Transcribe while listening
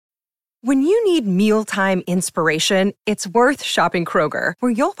When you need mealtime inspiration, it's worth shopping Kroger,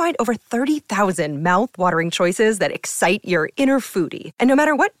 where you'll find over 30,000 mouth-watering choices that excite your inner foodie. And no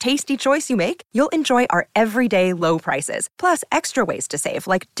matter what tasty choice you make, you'll enjoy our everyday low prices, plus extra ways to save,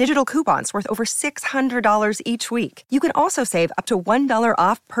 like digital coupons worth over $600 each week. You can also save up to $1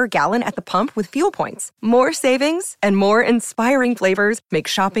 off per gallon at the pump with fuel points. More savings and more inspiring flavors make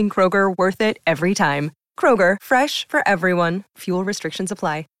shopping Kroger worth it every time. Kroger, fresh for everyone. Fuel restrictions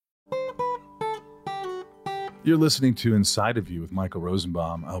apply. You're listening to Inside of You with Michael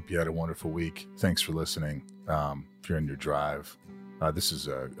Rosenbaum. I hope you had a wonderful week. Thanks for listening. If you're in your drive, this is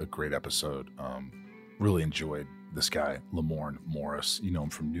a great episode. Really enjoyed this guy, Lamorne Morris. You know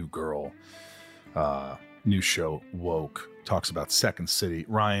him from New Girl, new show, Woke. Talks about Second City.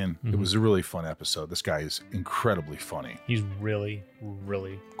 Ryan, It was a really fun episode. This guy is incredibly funny. He's really,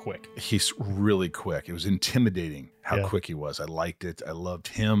 really quick. He's really quick. It was intimidating how quick he was. I liked it. I loved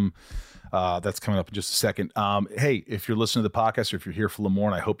him. That's coming up in just a second. Hey, if you're listening to the podcast or if you're here for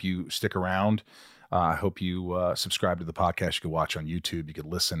Lamorne, I hope you stick around. I hope you subscribe to the podcast. You can watch on YouTube. You can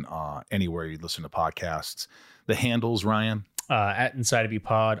listen anywhere you listen to podcasts. The handles, Ryan? At Inside of You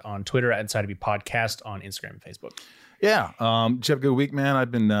Pod on Twitter, at Inside of You Podcast on Instagram and Facebook. Yeah. Did you have a good week, man? I've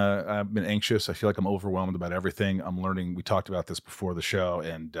been anxious. I feel like I'm overwhelmed about everything. I'm learning. We talked about this before the show,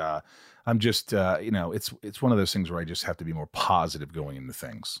 and I'm just, it's one of those things where I just have to be more positive going into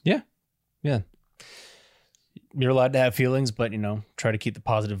things. Yeah. Yeah. You're allowed to have feelings, but, try to keep the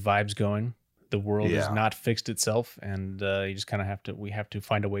positive vibes going. The world has not fixed itself, and you just kind of we have to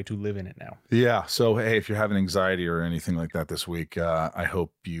find a way to live in it now. Yeah. So, hey, if you're having anxiety or anything like that this week, I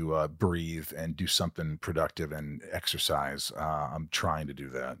hope you breathe and do something productive and exercise. I'm trying to do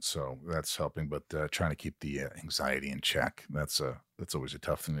that. So that's helping, but trying to keep the anxiety in check. That's always a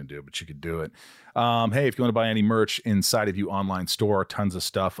tough thing to do, but you could do it. Hey, if you want to buy any merch Inside of You online store, tons of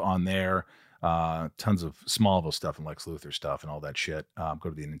stuff on there. Tons of Smallville stuff and Lex Luthor stuff and all that shit. Go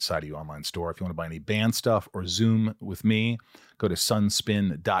to the Inside of You online store. If you want to buy any band stuff or Zoom with me, go to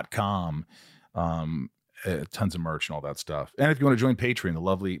sunspin.com. Tons of merch and all that stuff. And if you want to join Patreon, the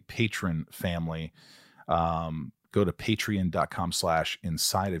lovely patron family, go to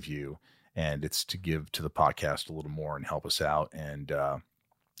patreon.com/inside of you. And it's to give to the podcast a little more and help us out. And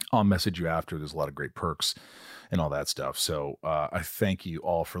I'll message you after. There's a lot of great perks and all that stuff. So I thank you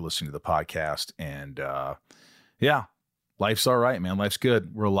all for listening to the podcast. And life's all right, man. Life's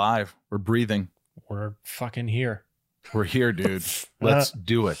good. We're alive. We're breathing. We're fucking here. We're here, dude. Let's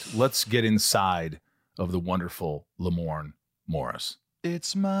do it. Let's get inside of the wonderful Lamorne Morris.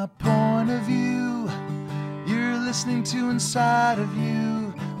 It's my point of view. You're listening to Inside of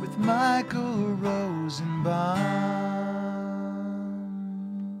You with Michael Rosenbaum.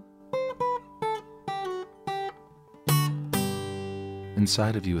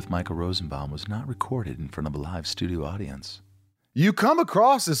 Inside of You with Michael Rosenbaum was not recorded in front of a live studio audience. You come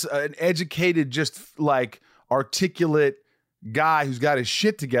across as an educated, just like articulate guy who's got his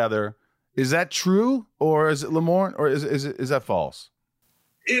shit together. Is that true, or is it Lamorne, or is that false?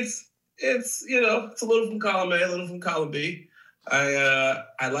 It's a little from column A, a little from column B.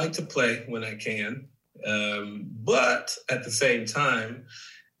 I like to play when I can, but at the same time,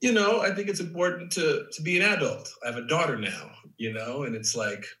 I think it's important to be an adult. I have a daughter now, and it's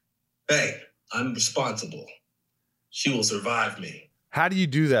like, hey, I'm responsible. She will survive me. How do you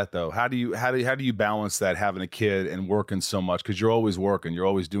do that though? How do you balance that, having a kid and working so much? Because you're always working, you're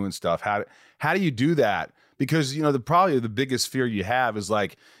always doing stuff. How do you do that? Because probably the biggest fear you have is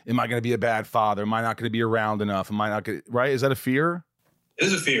like, am I going to be a bad father? Am I not going to be around enough? Am I not going to, right? Is that a fear? It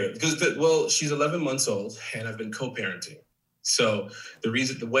is a fear because she's 11 months old and I've been co-parenting. So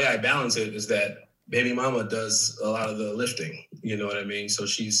the way I balance it is that baby mama does a lot of the lifting. You know what I mean? So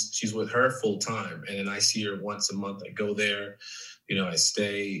she's with her full time, and then I see her once a month. I go there, I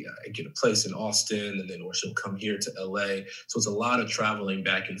stay, I get a place in Austin, or she'll come here to LA. So it's a lot of traveling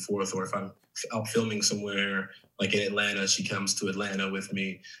back and forth. Or if I'm out filming somewhere, like in Atlanta, she comes to Atlanta with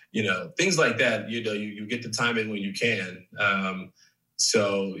me. Things like that. You get the time in when you can.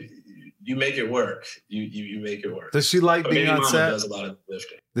 So you make it work. You make it work. Does she like being on set? Does a lot of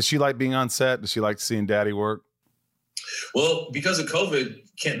lifting. Does she like being on set? Does she like seeing daddy work? Well, because of COVID,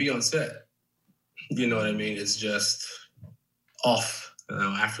 can't be on set. You know what I mean? It's just off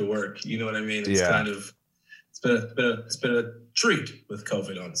after work. You know what I mean? It's kind of it's been a treat with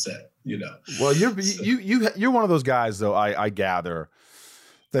COVID on set. Well, you're one of those guys though. I gather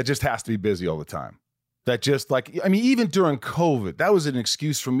that just has to be busy all the time. That just even during COVID, that was an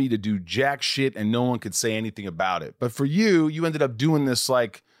excuse for me to do jack shit and no one could say anything about it. But for you, you ended up doing this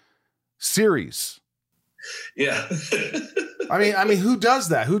series. Yeah. I mean, who does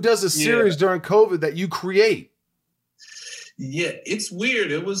that? Who does a series during COVID that you create? Yeah, it's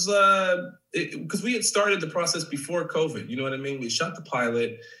weird. It was because we had started the process before COVID. You know what I mean? We shot the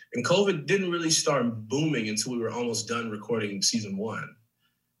pilot, and COVID didn't really start booming until we were almost done recording season 1.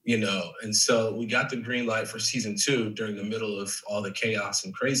 You know, and so we got the green light for season 2 during the middle of all the chaos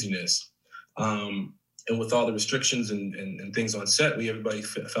and craziness. And with all the restrictions and things on set, everybody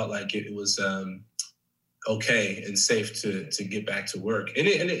felt like it was okay and safe to get back to work.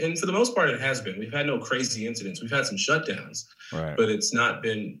 And for the most part, it has been. We've had no crazy incidents. We've had some shutdowns, right, but it's not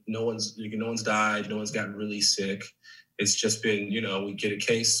been, no one's died, no one's gotten really sick. It's just been, you know, we get a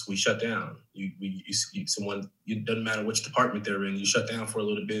case, we shut down. Someone, it doesn't matter which department they're in, you shut down for a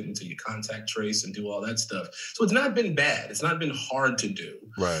little bit until you contact trace and do all that stuff. So it's not been bad. It's not been hard to do.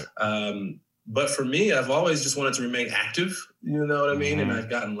 Right. But for me, I've always just wanted to remain active. You know what I mean? And I've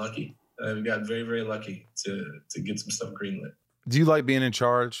gotten lucky. I've gotten very, very lucky to get some stuff greenlit. Do you like being in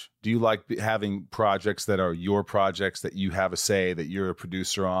charge? Do you like having projects that are your projects that you have a say, that you're a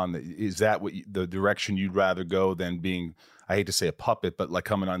producer on? Is that what the direction you'd rather go than being, I hate to say a puppet, but like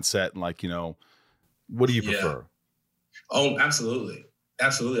coming on set and like, you know, what do you prefer? Oh, absolutely.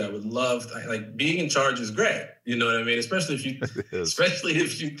 Absolutely. I would love, like, being in charge is great. You know what I mean? Especially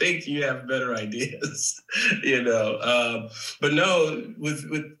if you think you have better ideas, you know. But no,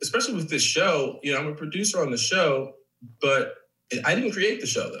 especially with this show, you know, I'm a producer on the show, but I didn't create the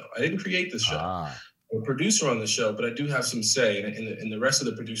show, though. I didn't create the show. I'm a producer on the show, but I do have some say. And the rest of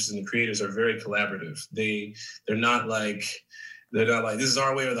the producers and the creators are very collaborative. They're not like, this is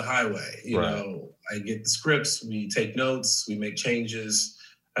our way or the highway. You know, I get the scripts, we take notes, we make changes.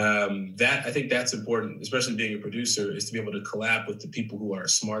 I think that's important, especially being a producer, is to be able to collab with the people who are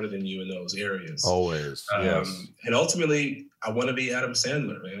smarter than you in those areas. Always, yes. And ultimately, I want to be Adam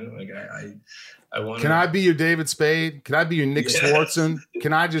Sandler, man. Like I want. Can I be your David Spade? Can I be your Nick Swartzen?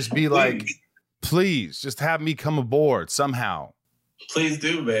 Can I just be like, please, just have me come aboard somehow? Please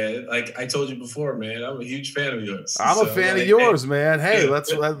do, man. Like I told you before, man, I'm a huge fan of yours. I'm a fan of yours, man. Hey,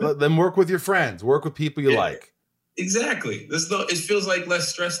 let's let them work with your friends. Work with people you like. Exactly. It feels like less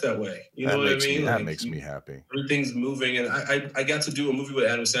stress that way. You know what I mean? That makes me happy. Everything's moving. And I got to do a movie with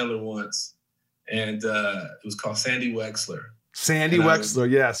Adam Sandler once, and it was called Sandy Wexler. Sandy Wexler,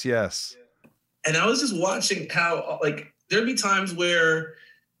 yes. And I was just watching how, like, there'd be times where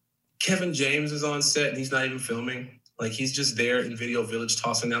Kevin James is on set and he's not even filming. Like, he's just there in Video Village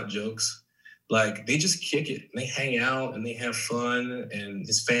tossing out jokes. Like, they just kick it. And they hang out and they have fun, and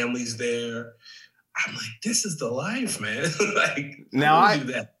his family's there. I'm like, this is the life, man. Like, now I do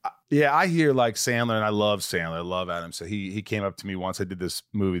that. Yeah, I hear like Sandler, and I love Sandler. I love Adam. So he came up to me once. I did this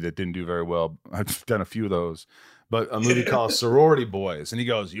movie that didn't do very well. I've done a few of those, but a movie called Sorority Boys. And he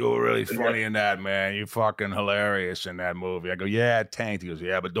goes, "You were really funny in that, man. You fucking hilarious in that movie." I go, "Yeah, it tanked." He goes,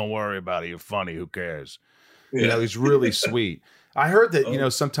 "Yeah, but don't worry about it. You're funny. Who cares?" Yeah. You know, he's really sweet. I heard that, you know,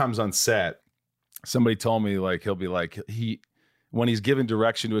 sometimes on set, somebody told me, like, he'll be like, when he's giving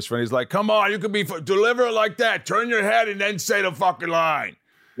direction to his friend, he's like, "Come on, you can deliver it like that. Turn your head and then say the fucking line."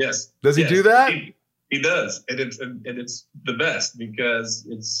 Yes. Does he do that? He does. And it's the best, because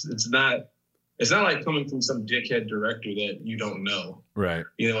it's not like coming from some dickhead director that you don't know. Right.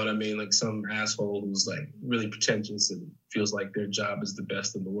 You know what I mean? Like some asshole who's like really pretentious and feels like their job is the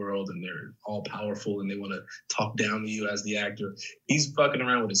best in the world and they're all powerful and they want to talk down to you as the actor. He's fucking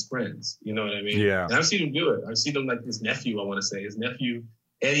around with his friends. You know what I mean? Yeah. And I've seen him do it. I've seen him, like, his nephew, I want to say. His nephew,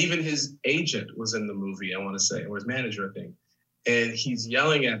 and even his agent was in the movie, I want to say, or his manager, I think. And he's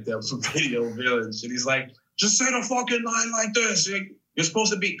yelling at them from Video Village. And he's like, "Just say the fucking line like this. You're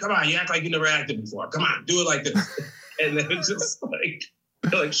supposed to be, come on, you act like you never acted before. Come on, do it like this." And then it's just like,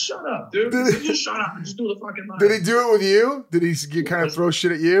 they're like, "Shut up, dude. Just shut up and just do the fucking line." Did he do it with you? Did he kind of throw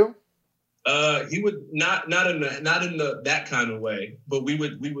shit at you? He would not in that kind of way, but we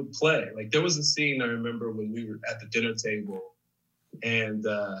would play. Like, there was a scene I remember when we were at the dinner table, and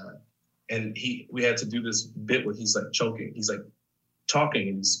we had to do this bit where he's like choking. He's like talking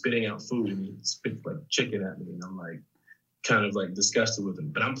and he's spitting out food, and he spits like chicken at me, and I'm like kind of like disgusted with him.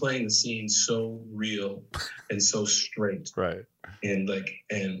 But I'm playing the scene so real and so straight. Right. And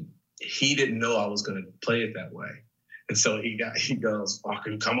he didn't know I was gonna play it that way. And so he goes,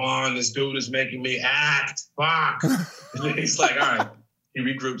 "Fucking come on, this dude is making me act. Fuck." And then he's like, all right. He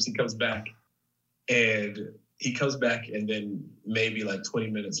regroups, he comes back. And then maybe like 20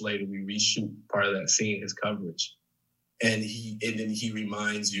 minutes later, we reshoot part of that scene, his coverage. And then he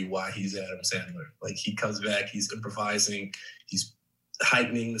reminds you why he's Adam Sandler. Like, he comes back, he's improvising, he's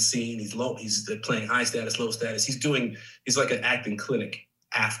heightening the scene, he's playing high status, low status. He's like an acting clinic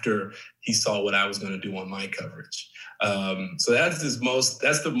after he saw what I was going to do on my coverage. So that's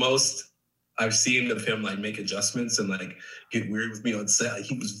the most I've seen of him like make adjustments and like get weird with me on set. Like,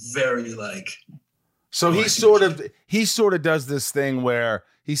 he was very like. So he sort of does this thing where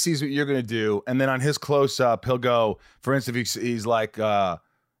he sees what you're going to do, and then on his close up, he'll go. For instance, he's like,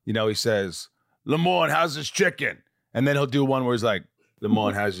 he says, "Lamorne, how's this chicken?" And then he'll do one where he's like,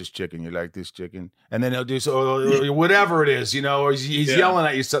 "Lamorne, how's this chicken? You like this chicken?" And then he'll do whatever it is, or he's yelling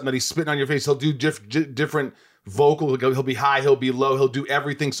at you something that he's spitting on your face. He'll do different vocal. He'll be high, he'll be low, he'll do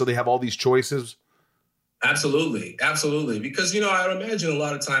everything. So they have all these choices. Absolutely. Because, I would imagine a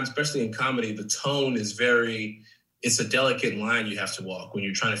lot of times, especially in comedy, the tone is it's a delicate line you have to walk when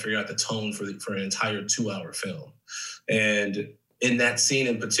you're trying to figure out the tone for an entire 2-hour film. And in that scene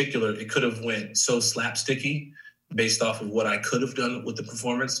in particular, it could have went so slapsticky based off of what I could have done with the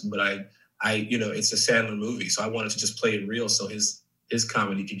performance. But I it's a Sandler movie, so I wanted to just play it real so his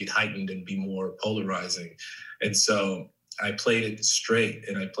comedy could get heightened and be more polarizing. And so I played it straight,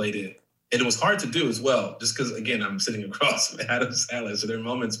 and it was hard to do as well, just because, again, I'm sitting across from Adam Sandler. So there are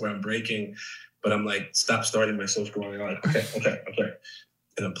moments where I'm breaking, but I'm like, stop starting myself going on. Okay.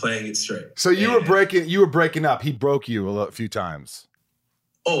 And I'm playing it straight. So you were breaking up. He broke you a few times.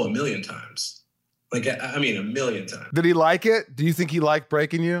 Oh, 1,000,000 times. Like, I mean, 1,000,000 times. Did he like it? Do you think he liked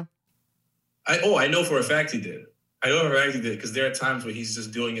breaking you? I know for a fact he did. I know for a fact he did, because there are times where he's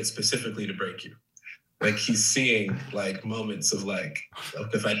just doing it specifically to break you. Like, he's seeing like moments of like,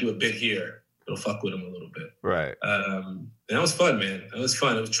 if I do a bit here, it'll fuck with him a little bit. Right. And that was fun, man. It was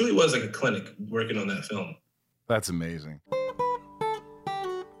fun. It truly was like a clinic working on that film. That's amazing.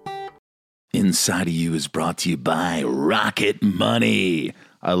 Inside of You is brought to you by Rocket Money.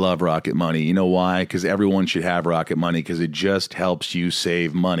 I love Rocket Money. You know why? Because everyone should have Rocket Money, because it just helps you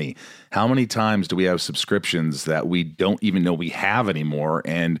save money. How many times do we have subscriptions that we don't even know we have anymore,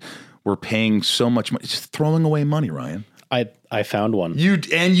 and we're paying so much money, just throwing away money, Ryan? I found one. You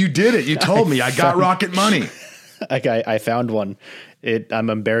did it. You told me. I got Rocket Money. I found one. I'm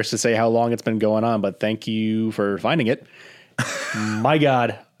embarrassed to say how long it's been going on, but thank you for finding it. My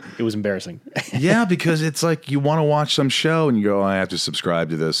God, it was embarrassing. Yeah, because it's like you want to watch some show and you go, I have to subscribe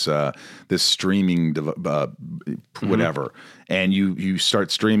to this streaming whatever, and you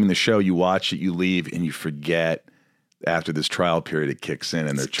start streaming the show, you watch it, you leave, and you forget. After this trial period, it kicks in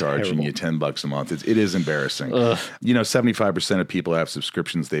and they're charging you $10 a month. It is embarrassing. 75% of people have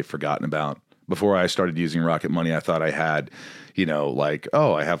subscriptions they've forgotten about. Before I started using Rocket Money, I thought I had,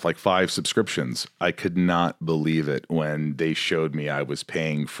 I have like 5 subscriptions. I could not believe it when they showed me I was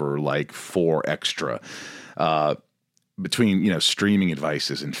paying for like 4 extra. Between, streaming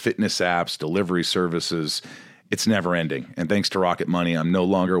advices and fitness apps, delivery services, it's never ending. And thanks to Rocket Money, I'm no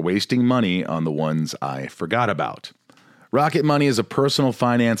longer wasting money on the ones I forgot about. Rocket Money is a personal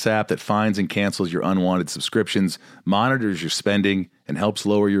finance app that finds and cancels your unwanted subscriptions, monitors your spending, and helps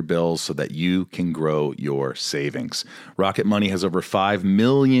lower your bills so that you can grow your savings. Rocket Money has over 5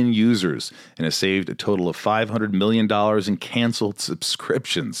 million users and has saved a total of $500 million in canceled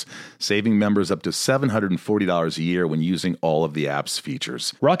subscriptions, saving members up to $740 a year when using all of the app's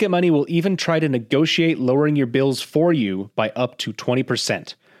features. Rocket Money will even try to negotiate lowering your bills for you by up to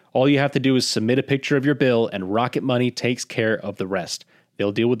 20%. All you have to do is submit a picture of your bill, and Rocket Money takes care of the rest.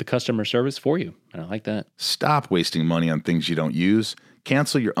 They'll deal with the customer service for you. And I like that. Stop wasting money on things you don't use.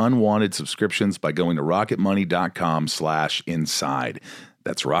 Cancel your unwanted subscriptions by going to rocketmoney.com/inside.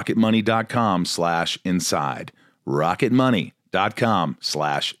 That's rocketmoney.com/inside.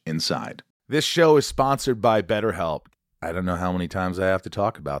 rocketmoney.com/inside. This show is sponsored by BetterHelp. I don't know how many times I have to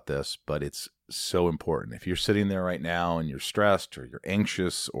talk about this, but it's so important. If you're sitting there right now and you're stressed or you're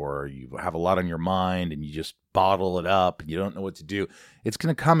anxious or you have a lot on your mind and you just bottle it up and you don't know what to do, it's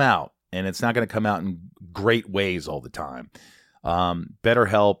going to come out, and it's not going to come out in great ways all the time.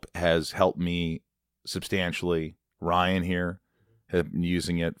 BetterHelp has helped me substantially. Ryan here has been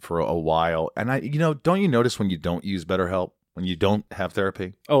using it for a while. And don't you notice when you don't use BetterHelp, when you don't have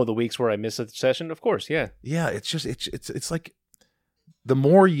therapy? Oh, the weeks where I miss a session? Of course, yeah. Yeah, it's like the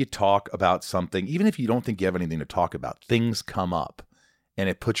more you talk about something, even if you don't think you have anything to talk about, things come up and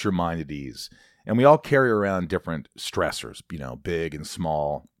it puts your mind at ease. And we all carry around different stressors, big and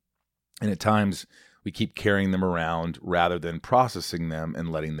small. And at times we keep carrying them around rather than processing them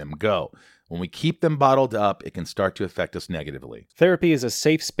and letting them go. When we keep them bottled up, it can start to affect us negatively. Therapy is a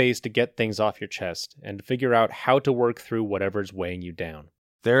safe space to get things off your chest and to figure out how to work through whatever's weighing you down.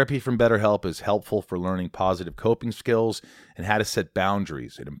 Therapy from BetterHelp is helpful for learning positive coping skills and how to set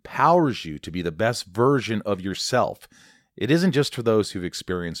boundaries. It empowers you to be the best version of yourself. It isn't just for those who've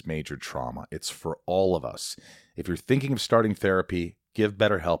experienced major trauma. It's for all of us. If you're thinking of starting therapy, Give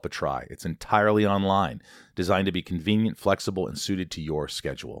BetterHelp a try. It's entirely online, designed to be convenient, flexible, and suited to your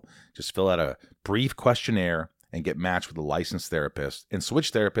schedule. Just fill out a brief questionnaire and get matched with a licensed therapist, and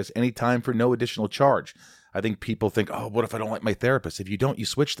switch therapists anytime for no additional charge. I think people think, oh, what if I don't like my therapist? If you don't, you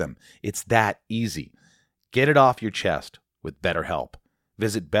switch them. It's that easy. Get it off your chest with BetterHelp.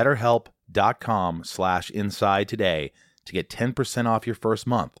 Visit BetterHelp.com/inside today to get 10% off your first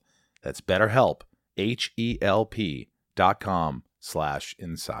month. That's BetterHelp,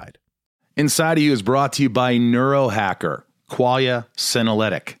 HELP.com/inside. Inside of You is brought to you by Neurohacker, Qualia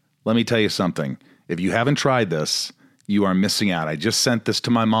Senolytic. Let me tell you something. If you haven't tried this, you are missing out. I just sent this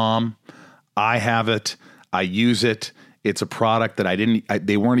to my mom. I have it. I use it. It's a product that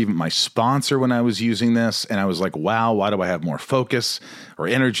they weren't even my sponsor when I was using this. And I was like, wow, why do I have more focus or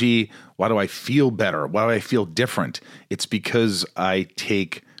energy? Why do I feel better? Why do I feel different? It's because I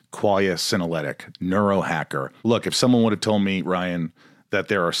take Qualia Senolytic, Neurohacker. Look, if someone would have told me, Ryan, that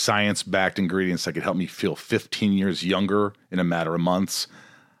there are science-backed ingredients that could help me feel 15 years younger in a matter of months,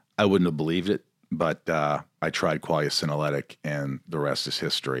 I wouldn't have believed it. But I tried Qualia Senolytic, and the rest is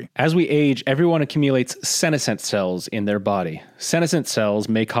history. As we age, everyone accumulates senescent cells in their body. Senescent cells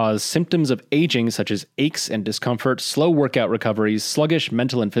may cause symptoms of aging, such as aches and discomfort, slow workout recoveries, sluggish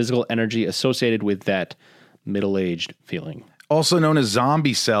mental and physical energy associated with that middle-aged feeling. Also known as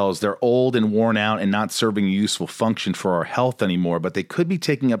zombie cells, they're old and worn out and not serving a useful function for our health anymore, but they could be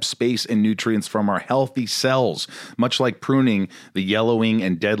taking up space and nutrients from our healthy cells. Much like pruning the yellowing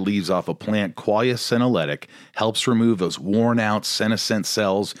and dead leaves off a plant, Qualia Senolytic helps remove those worn out senescent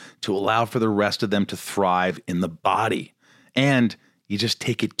cells to allow for the rest of them to thrive in the body. And you just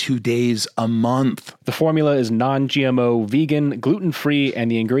take it 2 days a month. The formula is non-GMO, vegan, gluten-free, and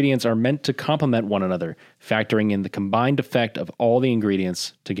the ingredients are meant to complement one another, factoring in the combined effect of all the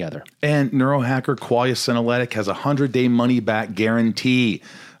ingredients together. And Neurohacker Qualia Senolytic has a 100-day money-back guarantee.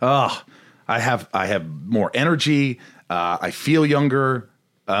 I have more energy. I feel younger.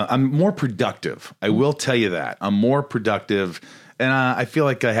 I'm more productive. I will tell you that. I'm more productive, and I feel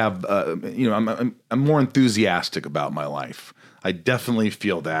like I have. I'm more enthusiastic about my life. I definitely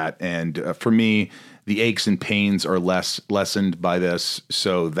feel that. And for me, the aches and pains are lessened by this.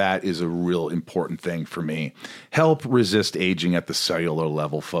 So that is a real important thing for me. Help resist aging at the cellular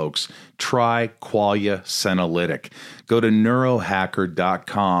level, folks. Try Qualia Senolytic. Go to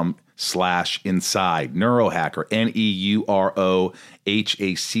neurohacker.com/inside. Neurohacker, NEUROHACKER.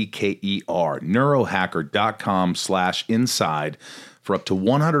 Neurohacker.com/inside. for up to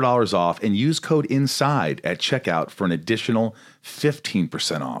 $100 off, and use code INSIDE at checkout for an additional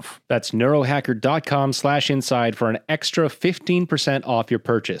 15% off. That's neurohacker.com/inside for an extra 15% off your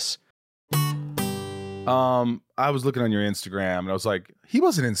purchase. I was looking on your Instagram and I was like, he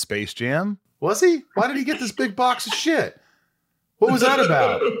wasn't in Space Jam, was he? Why did he get this big box of shit? What was that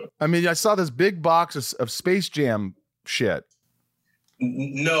about? I mean, I saw this big box of Space Jam shit.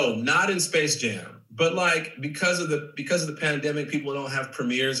 No, not in Space Jam. But like because of the pandemic, people don't have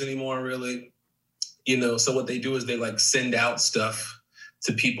premieres anymore, really. So what they do is they like send out stuff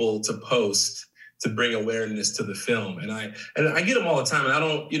to people to post to bring awareness to the film. And I get them all the time. And I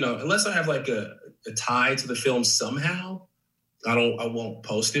don't, unless I have like a tie to the film somehow, I won't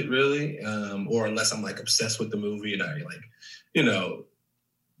post it really. Or unless I'm like obsessed with the movie and I like,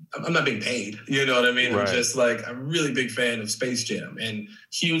 I'm not being paid, you know what I mean? Right. I'm just like, I'm a really big fan of Space Jam and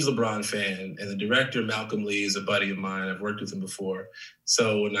huge LeBron fan. And the director, Malcolm Lee, is a buddy of mine. I've worked with him before.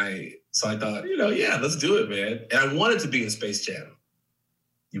 So I thought, yeah, let's do it, man. And I wanted to be in Space Jam.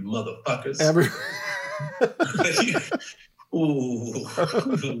 You motherfuckers. Ooh.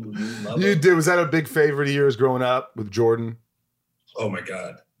 You did. Was that a big favorite of yours growing up with Jordan? Oh my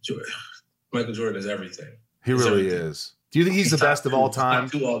God. Michael Jordan is everything. He really is. Do you think he's the best of all time?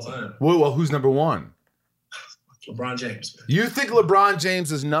 Top two all time. Well, who's number one? LeBron James. Man. You think LeBron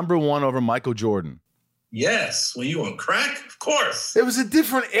James is number one over Michael Jordan? Yes. When you on crack, of course. It was a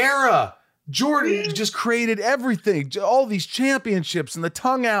different era. Jordan just created everything, all these championships and the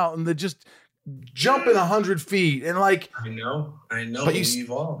tongue out and the just jumping 100 feet and like. I know. But you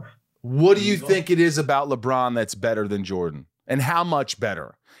evolve. What do you think it is about LeBron that's better than Jordan, and how much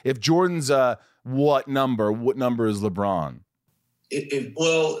better? If Jordan's what number is LeBron?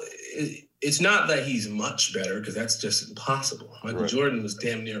 It's not that he's much better because that's just impossible. Michael Jordan was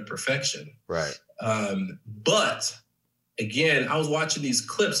damn near perfection. Right. But again, I was watching these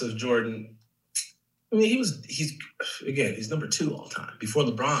clips of Jordan I mean, he's number 2 all time. Before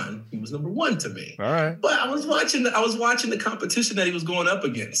LeBron, he was number 1 to me. All right. But I was watching the competition that he was going up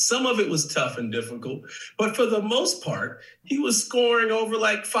against. Some of it was tough and difficult, but for the most part, he was scoring over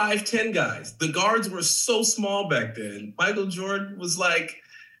like 5'10" guys. The guards were so small back then. Michael Jordan was like,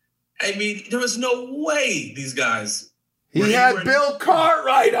 I mean, there was no way these guys. He had Bill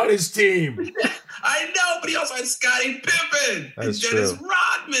Cartwright on his team. I know, but he also had Scottie Pippen and Dennis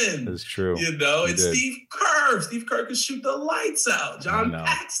Rodman. That's true. You know, and Steve Kerr. Steve Kerr could shoot the lights out. John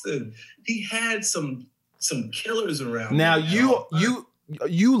Paxson. He had some killers around. Now you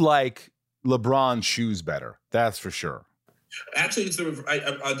like LeBron's shoes better. That's for sure. Actually, it's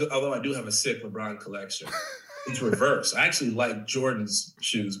although I do have a sick LeBron collection, it's reverse. I actually like Jordan's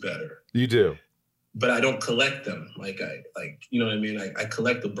shoes better. You do. But I don't collect them you know what I mean? I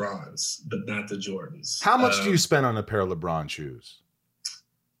collect the bronze, but not the Jordans. How much do you spend on a pair of LeBron shoes?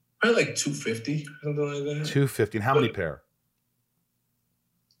 Probably like $250, something like that. $250. And how many pair?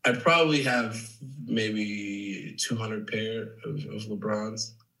 I probably have maybe 200 pair of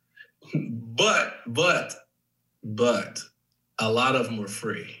LeBrons. But a lot of them were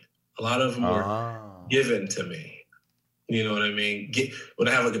free. A lot of them were given to me. You know what I mean? When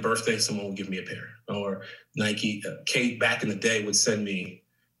I have like a birthday, someone will give me a pair. Or Nike, Kate back in the day would send me,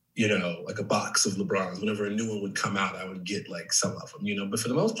 you know, like a box of LeBrons. Whenever a new one would come out, I would get like some of them, you know. But for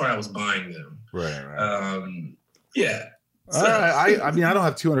the most part, I was buying them. Right. Yeah. So, I mean, I don't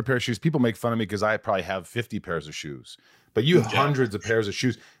have 200 pair of shoes. People make fun of me because I probably have 50 pairs of shoes. But you have hundreds of pairs of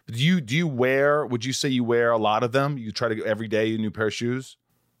shoes. Do you wear, would you say you wear a lot of them? You try to go every day a new pair of shoes?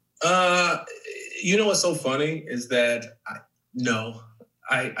 You know what's so funny is that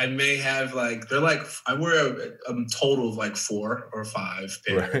I may have like, they're like, I wear a total of like 4 or 5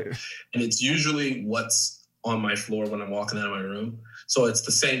 pairs. Right. And it's usually what's on my floor when I'm walking out of my room. So it's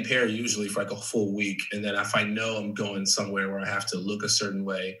the same pair usually for like a full week. And then if I know I'm going somewhere where I have to look a certain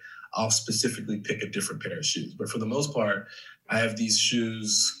way, I'll specifically pick a different pair of shoes. But for the most part, I have these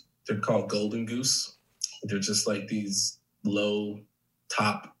shoes, they're called Golden Goose. They're just like these low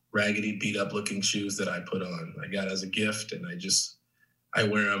top, raggedy, beat up looking shoes that I put on. I got as a gift and I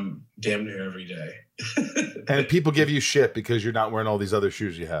wear them damn near every day. And people give you shit because you're not wearing all these other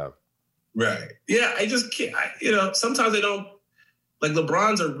shoes you have. Right. Yeah, I just can't, sometimes they don't, like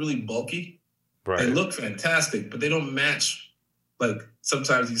LeBrons are really bulky. Right. They look fantastic, but they don't match like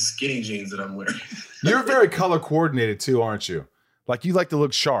sometimes these skinny jeans that I'm wearing. You're very color coordinated too, aren't you? Like you like to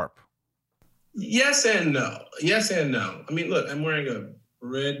look sharp. Yes and no. Yes and no. I mean, look, I'm wearing a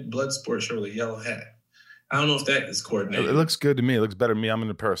red blood sport shirt with a yellow hat. I don't know if that is coordinated. It looks good to me. It looks better to me. I'm in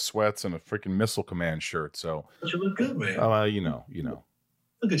a pair of sweats and a freaking Missile Command shirt. So but you look good, man. Oh, you know.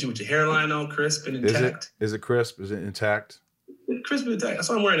 Look at you with your hairline all crisp and intact. Is it crisp? Is it intact? Crisp and intact. That's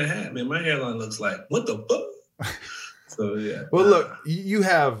why I'm wearing a hat, man. My hairline looks like, what the fuck? So, yeah. Well, look, you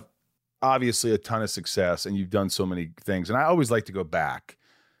have obviously a ton of success and you've done so many things. And I always like to go back.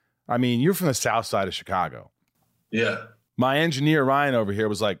 I mean, you're from the south side of Chicago. Yeah. My engineer, Ryan, over here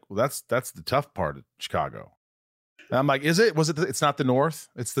was like, well, that's the tough part of Chicago. And I'm like, is it? Was it? It's not the north.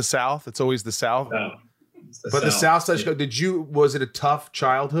 It's the south. It's always the south. No, the south side of Chicago. Was it a tough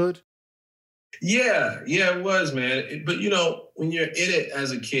childhood? Yeah, it was, man. But, when you're in it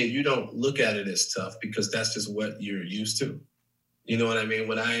as a kid, you don't look at it as tough because that's just what you're used to. You know what I mean?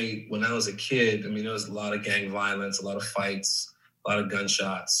 When I was a kid, I mean, there was a lot of gang violence, a lot of fights, a lot of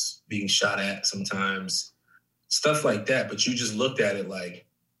gunshots, being shot at sometimes, stuff like that. But you just looked at it like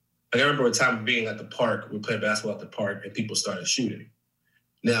I remember a time being at the park, we played basketball at the park and people started shooting.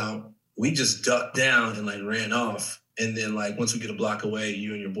 Now, we just ducked down and like ran off. And then like once we get a block away,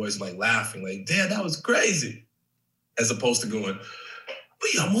 you and your boys are like laughing, like, damn, that was crazy. As opposed to going,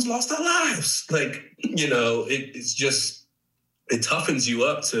 we almost lost our lives. Like, it's just, it toughens you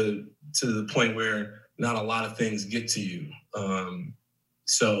up to the point where not a lot of things get to you.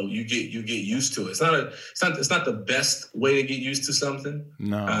 So you get used to it. It's not the best way to get used to something.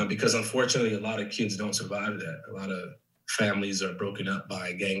 No. Because unfortunately, a lot of kids don't survive that. A lot of families are broken up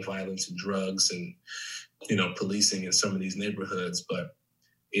by gang violence and drugs and, policing in some of these neighborhoods. But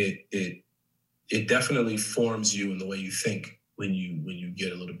it definitely forms you in the way you think when you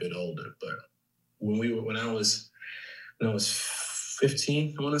get a little bit older. But when I was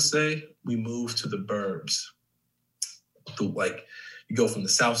 15, I want to say, we moved to the burbs. You go from the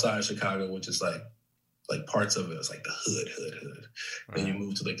south side of Chicago, which is like parts of it, it's like the hood. Right. And you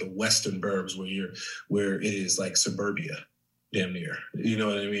move to like the western burbs where it is like suburbia, damn near. You know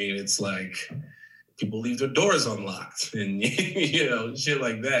what I mean? It's like people leave their doors unlocked and shit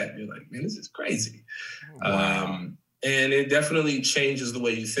like that. You're like, man, this is crazy. Wow. And it definitely changes the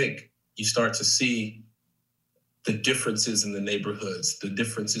way you think. you start to see the differences in the neighborhoods, the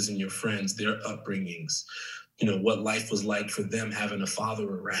differences in your friends, their upbringings, what life was like for them having a father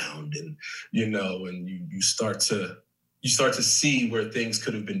around, and, and you start to see where things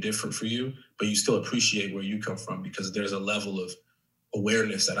could have been different for you, but you still appreciate where you come from, because there's a level of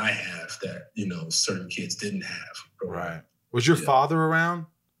awareness that I have that, certain kids didn't have. Right. Was your father around?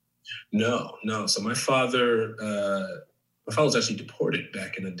 No. So my father was actually deported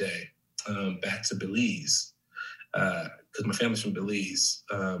back in the day, back to Belize, because my family's from Belize.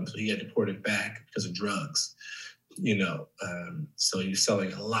 So he got deported back because of drugs, so he was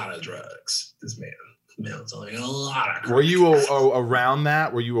selling a lot of drugs. This man was selling a lot of drugs. Were you around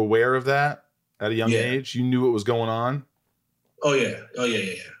that? Were you aware of that at a young age? You knew what was going on? Oh, yeah.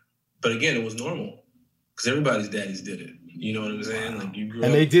 But again, it was normal because everybody's daddies did it. You know what I'm saying? Like, you grew up.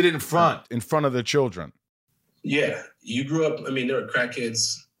 And they did it in front of their children. Yeah. You grew up, there were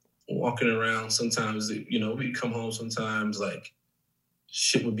crackheads walking around. Sometimes, we'd come home sometimes, like,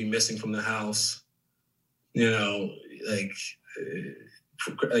 shit would be missing from the house. Like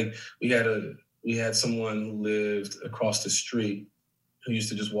we had someone who lived across the street who used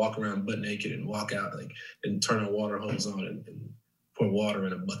to just walk around butt naked and walk out, like, and turn a water hose on and pour water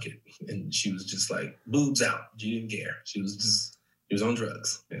in a bucket. And she was just like, boobs out. She didn't care. She was on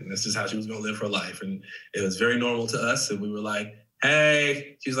drugs. And that's just how she was going to live her life. And it was very normal to us. And we were like,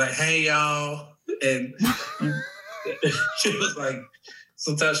 hey, she was like, hey, y'all. And she was like,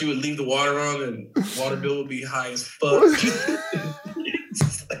 sometimes she would leave the water on and water bill would be high as fuck.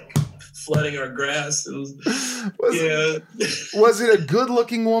 Just like flooding our grass. Was it a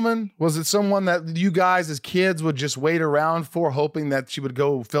good-looking woman? Was it someone that you guys as kids would just wait around for, hoping that she would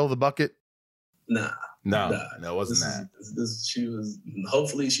go fill the bucket? Nah. No, it wasn't She was,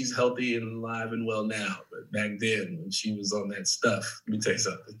 hopefully she's healthy and alive and well now. But back then, when she was on that stuff, let me tell you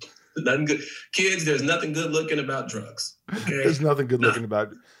something. Nothing good. Kids, there's nothing good looking about drugs. Okay? There's nothing good looking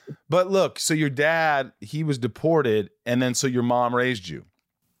about it. But look, so your dad, he was deported, and then so your mom raised you.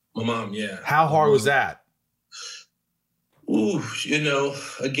 My mom, yeah. How hard was that? Ooh,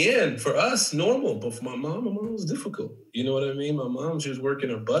 again, for us, normal. But for my mom was difficult. You know what I mean? My mom, she was working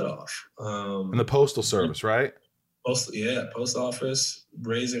her butt off. In the postal service, right? Post office,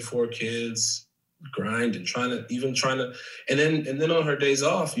 raising 4 kids, grind and trying to, and then on her days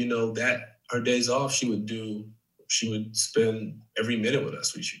off, her days off, she would spend every minute with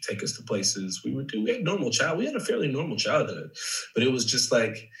us. She'd take us to places. We had a fairly normal childhood, but it was just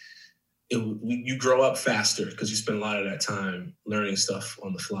like, you grow up faster because you spend a lot of that time learning stuff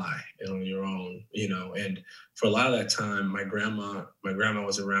on the fly and on your own, and for a lot of that time, my grandma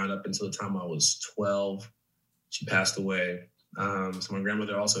was around up until the time I was 12. She passed away. So my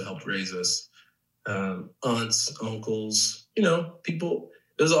grandmother also helped raise us. Aunts, uncles, people.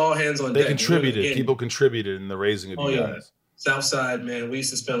 It was all hands on deck. They contributed. People contributed in the raising of you guys. Southside, man, we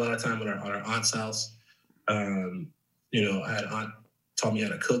used to spend a lot of time at our aunt's house. I had an aunt taught me how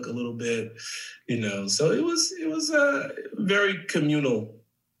to cook a little bit, So it was a very communal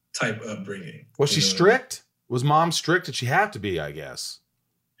type upbringing. Was she strict? Was mom strict? Did she have to be? I guess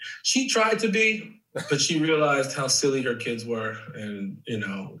she tried to be. But she realized how silly her kids were, and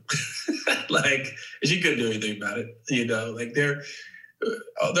like, she couldn't do anything about it. Like, there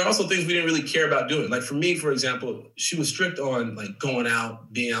are also things we didn't really care about doing. Like, for me, for example, she was strict on, like, going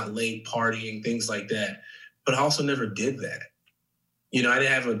out, being out late, partying, things like that. But I also never did that. I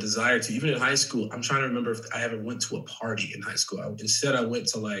didn't have a desire to. Even in high school, I'm trying to remember if I ever went to a party in high school. Instead, I went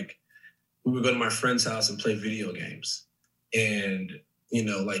to, like, we would go to my friend's house and play video games, and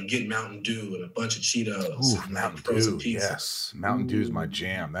like, get Mountain Dew and a bunch of Cheetos. Ooh, Mountain Dew, yes. Mountain Dew is my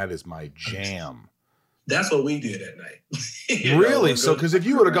jam. That is my jam. That's what we did at night. Really? So, because if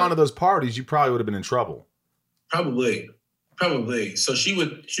you would have gone to those parties, you probably would have been in trouble. Probably. So she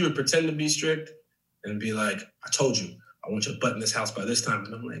would pretend to be strict and be like, I told you, I want you to button this house by this time.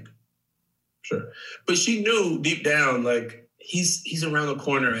 And I'm like, sure. But she knew deep down, like, he's around the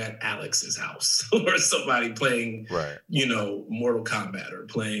corner at Alex's house or somebody playing, right, Mortal Kombat or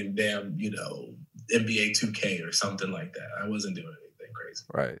playing damn, NBA 2K or something like that. I wasn't doing anything crazy.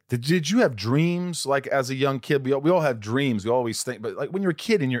 Right. Did you have dreams, like, as a young kid? We all have dreams. We always think, but like when you're a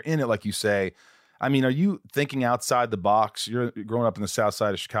kid and you're in it, like you say, are you thinking outside the box? You're growing up in the South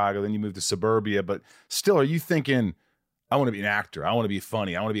Side of Chicago, then you moved to suburbia, but still, are you thinking, I want to be an actor, I want to be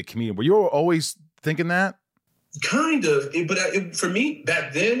funny, I want to be a comedian? Were you always thinking that? Kind of, but for me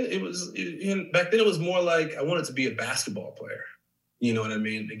back then it was more like I wanted to be a basketball player. You know what I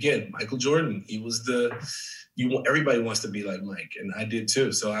mean? Again, Michael Jordan, he was everybody wants to be like Mike, and I did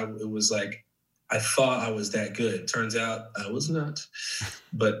too. So it was like I thought I was that good. Turns out I was not.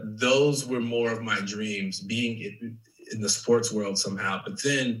 But those were more of my dreams, being in the sports world somehow. But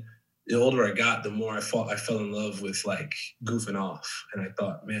then the older I got, the more I fell in love with like goofing off. And I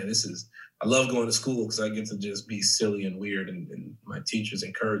thought, man, I love going to school because I get to just be silly and weird. And my teachers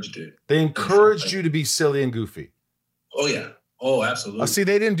encouraged it. They encouraged you to be silly and goofy. Oh, yeah. Oh, absolutely. See,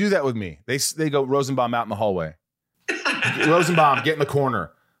 they didn't do that with me. They go Rosenbaum out in the hallway. Rosenbaum, get in the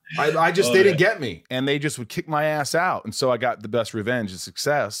corner. They didn't get me, and they just would kick my ass out, and so I got the best revenge and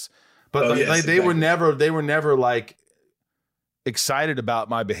success. But they were never like excited about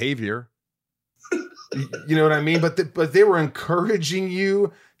my behavior. You know what I mean? But they were encouraging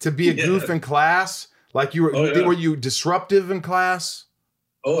you to be a goof in class, like you were. Were you disruptive in class?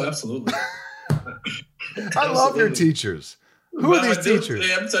 Oh, absolutely. I love your teachers. Who are these teachers?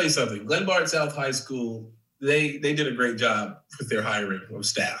 I'm tell you something. Glenbard South High School. They did a great job with their hiring of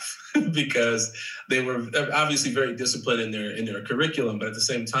staff because they were obviously very disciplined in their curriculum, but at the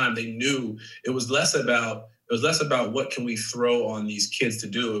same time, they knew it was less about what can we throw on these kids to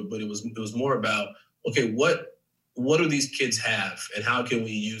do, but it was more about, okay, what do these kids have and how can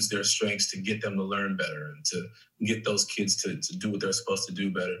we use their strengths to get them to learn better and to get those kids to do what they're supposed to do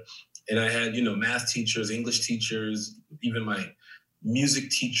better. And I had, math teachers, English teachers, even my music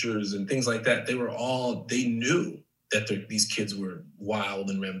teachers and things like that. They knew that these kids were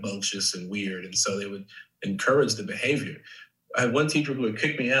wild and rambunctious and weird. And so they would encourage the behavior. I had one teacher who would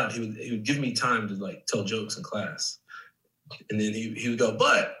kick me out. He would give me time to like tell jokes in class. And then he would go,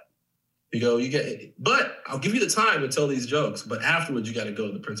 but I'll give you the time to tell these jokes, but afterwards you got to go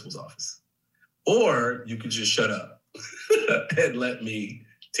to the principal's office. Or you could just shut up and let me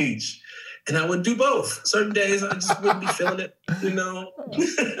teach. And I would do both. Certain days I just wouldn't be feeling it,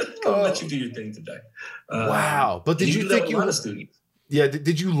 I'll let you do your thing today. Wow. But did you think you a lot of students? Yeah.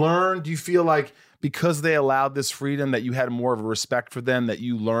 Did you learn? Do you feel like because they allowed this freedom that you had more of a respect for them, that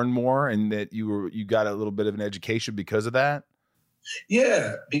you learned more and that you got a little bit of an education because of that?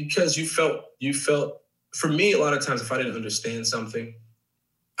 Yeah, because you felt for me, a lot of times if I didn't understand something,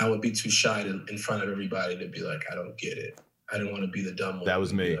 I would be too shy in front of everybody to be like, I don't get it. I didn't want to be the dumb one. That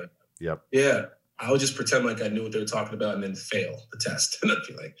was me. Yep. Yeah. I would just pretend like I knew what they were talking about and then fail the test. And I'd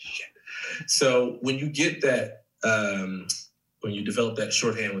be like, shit. So when you get that, when you develop that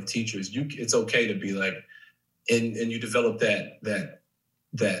shorthand with teachers, it's okay to be like, and you develop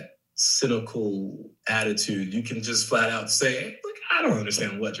that cynical attitude. You can just flat out say, hey, look, I don't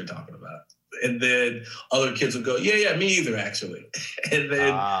understand what you're talking about. And then other kids will go, yeah, me either, actually. And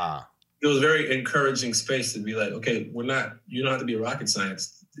then it was a very encouraging space to be like, okay, you don't have to be a rocket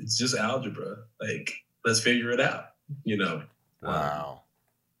science. It's just algebra. Like, let's figure it out, Wow.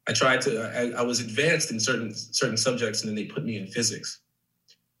 I was advanced in certain subjects, and then they put me in physics,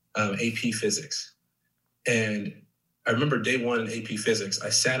 AP physics. And I remember day one in AP physics, I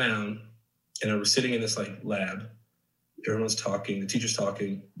sat down and I was sitting in this like lab. Everyone's talking, the teacher's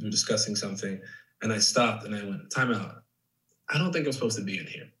talking, they're discussing something. And I stopped and I went, time out. I don't think I'm supposed to be in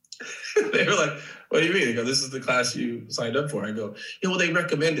here. They were like, what do you mean? They go, this is the class you signed up for. I go, yeah, well, they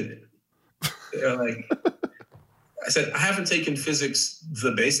recommended it. They're like, I said, I haven't taken physics,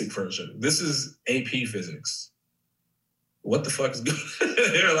 the basic version. This is AP physics. What the fuck is going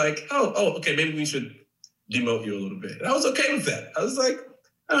on? They're like, oh, okay, maybe we should demote you a little bit. And I was okay with that. I was like,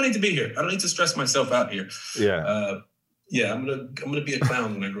 I don't need to be here. I don't need to stress myself out here. Yeah. I'm gonna be a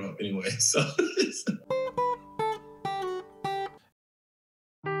clown when I grow up anyway. So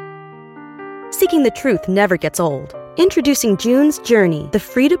Seeking the truth never gets old. Introducing June's Journey, the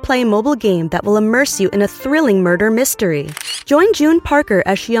free-to-play mobile game that will immerse you in a thrilling murder mystery. Join June Parker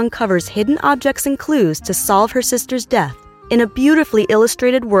as she uncovers hidden objects and clues to solve her sister's death in a beautifully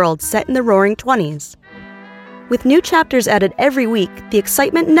illustrated world set in the Roaring '20s. With new chapters added every week, the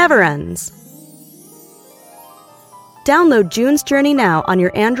excitement never ends. Download June's Journey now on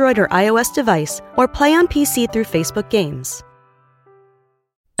your Android or iOS device, or play on PC through Facebook Games.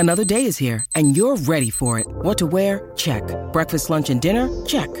 Another day is here, and you're ready for it. What to wear? Check. Breakfast, lunch, and dinner?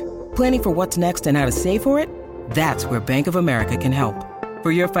 Check. Planning for what's next and how to save for it? That's where Bank of America can help. For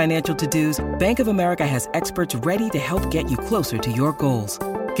your financial to-dos, Bank of America has experts ready to help get you closer to your goals.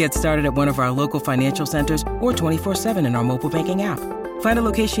 Get started at one of our local financial centers or 24/7 in our mobile banking app. Find a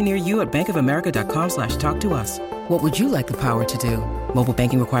location near you at bankofamerica.com/talktous. What would you like the power to do? Mobile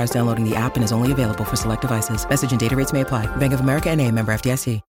banking requires downloading the app and is only available for select devices. Message and data rates may apply. Bank of America N.A., member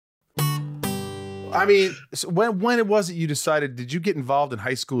FDIC. I mean, so when it was that you decided, did you get involved in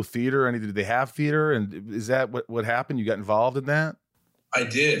high school theater? And did they have theater? And is that what happened? You got involved in that? I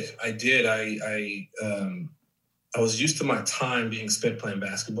did. I was used to my time being spent playing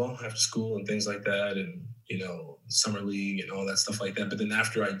basketball after school and things like that, and summer league and all that stuff like that. But then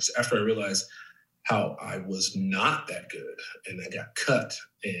after I realized how I was not that good, and I got cut,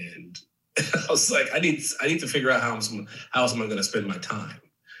 and I was like, I need to figure out how am I going to spend my time.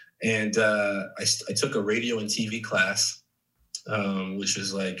 And I took a radio and TV class, which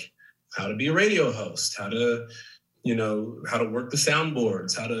is like how to be a radio host, how to work the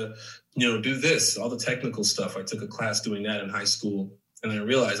soundboards, how to do this, all the technical stuff. I took a class doing that in high school, and I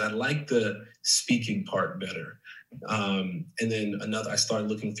realized I liked the speaking part better. And then I started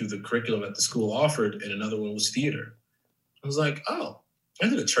looking through the curriculum that the school offered, and another one was theater. I was like, oh, I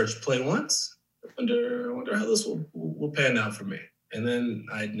did a church play once. I wonder how this will pan out for me. And then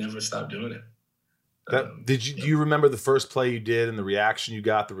I never stopped doing it. Do you remember the first play you did and the reaction you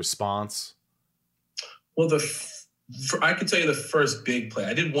got, the response? Well, I could tell you the first big play.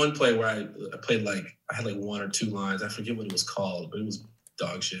 I did one play where I played I had one or two lines. I forget what it was called, but it was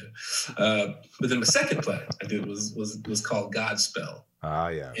dog shit. But then the second play I did was called Godspell. Ah,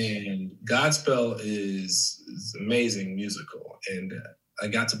 yeah. And Godspell is amazing musical, and I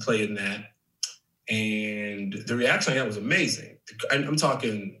got to play in that. And the reaction I got was amazing. I'm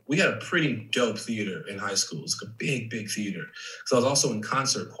talking, we had a pretty dope theater in high school. It's a big, big theater. So I was also in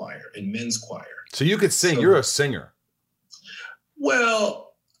concert choir and men's choir. So you could sing. You're a singer.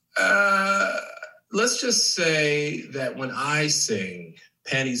 Well, let's just say that when I sing,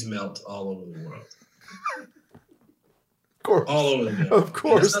 panties melt all over the world. Of course. All over the world. Of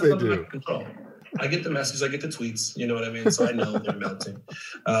course they do. I get the messages, I get the tweets, you know what I mean? So I know they're melting.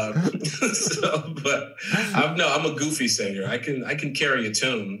 I'm a goofy singer. I can carry a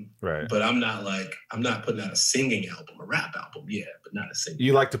tune, right? But I'm not putting out a singing album, a rap album, yeah, but not a singing.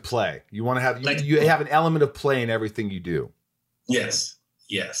 You like to play. You want to have you have an element of play in everything you do. Yes.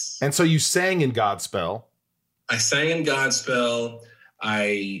 And so you sang in Godspell. I sang in Godspell.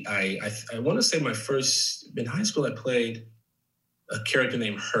 I want to say in high school I played a character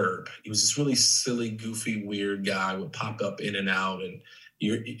named Herb. He was this really silly, goofy, weird guy, would pop up in and out. And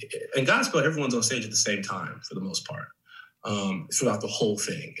in Godspell, everyone's on stage at the same time for the most part, throughout the whole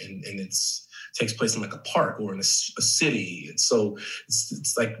thing. And it takes place in a park or in a city. And so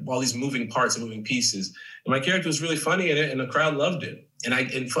it's like all these moving parts and moving pieces. And my character was really funny in it, and the crowd loved it.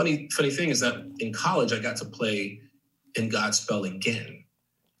 And funny thing is that in college, I got to play in Godspell again,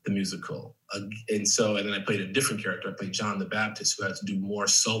 the musical. And then I played a different character. I played John the Baptist, who had to do more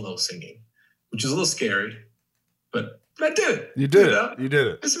solo singing, which was a little scary, but I did it. You did it. You did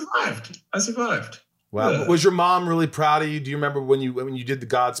it. I survived. Wow. Yeah. Was your mom really proud of you? Do you remember when you did the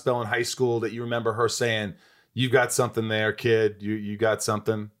Godspell in high school that you remember her saying, "You've got something there, kid. You got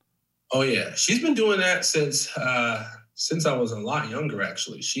something"? Oh yeah, she's been doing that since I was a lot younger.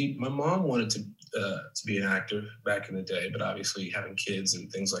 Actually, my mom wanted to be an actor back in the day, but obviously having kids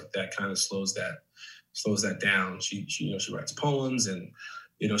and things like that kind of slows that down. She writes poems, and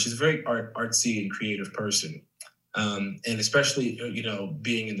she's a very artsy and creative person. And especially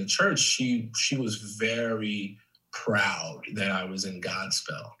being in the church, she was very proud that I was in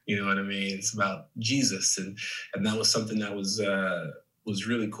Godspell. You know what I mean? It's about Jesus, and that was something that was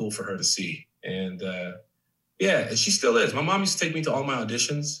really cool for her to see. And and she still is. My mom used to take me to all my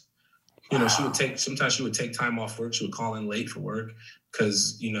auditions. Wow. Sometimes she would take time off work. She would call in late for work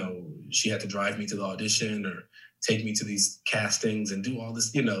because, she had to drive me to the audition or take me to these castings and do all this.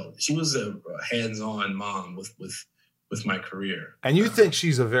 She was a hands-on mom with my career. And you think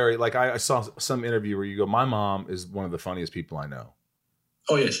she's a very, I saw some interview where you go, my mom is one of the funniest people I know.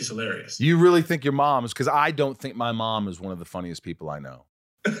 Oh yeah, she's hilarious. You really think your mom is? Because I don't think my mom is one of the funniest people I know.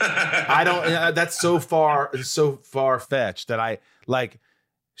 I don't. That's so far fetched that I like.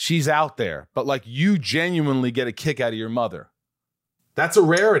 She's out there, but you genuinely get a kick out of your mother. That's a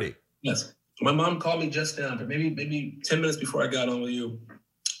rarity. Yes. My mom called me just now, but maybe 10 minutes before I got on with you,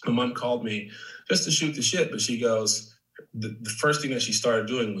 my mom called me just to shoot the shit. But she goes, the first thing that she started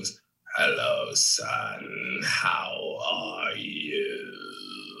doing was, "Hello, son. How are you?"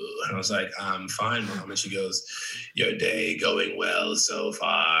 And I was like, "I'm fine, Mom." And she goes, "Your day going well so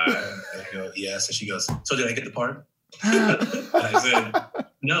far?" And I go, "Yes." And she goes, "So did I get the part?" And I said,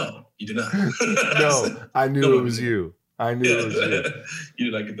 "No, you did not." No, I knew it was you. I knew it was you. You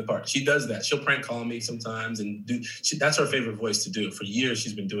did not get the part. She does that. She'll prank call me sometimes, and that's her favorite voice to do. For years,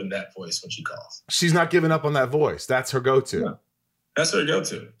 she's been doing that voice when she calls. She's not giving up on that voice. That's her go-to. Yeah. That's her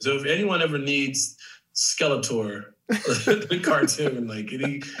go-to. So if anyone ever needs Skeletor, the cartoon,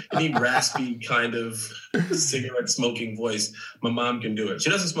 any raspy kind of cigarette smoking voice, my mom can do it. She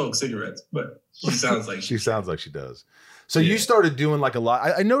doesn't smoke cigarettes, but she sounds like she sounds like she does. So you started doing like a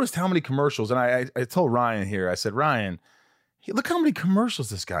lot. I noticed how many commercials, and I told Ryan here, I said, Ryan, look how many commercials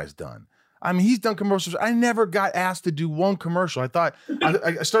this guy's done. I mean, he's done commercials. I never got asked to do one commercial. I thought,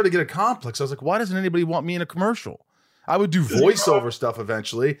 I started to get a complex. I was like, why doesn't anybody want me in a commercial? I would do voiceover stuff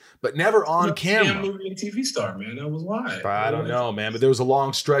eventually, but never on camera. Movie and TV star, man. That was why. I don't know, man. But there was a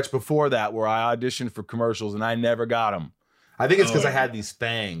long stretch before that where I auditioned for commercials and I never got them. I think it's because I had these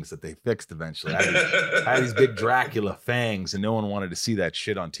fangs that they fixed eventually. I had these big Dracula fangs, and no one wanted to see that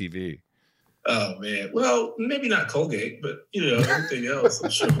shit on TV. Oh man, well, maybe not Colgate, but everything else,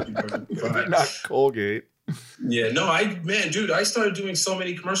 I'm sure would be perfectly fine. Not Colgate. Yeah, no, dude, I started doing so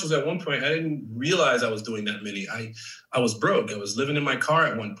many commercials at one point. I didn't realize I was doing that many. I was broke. I was living in my car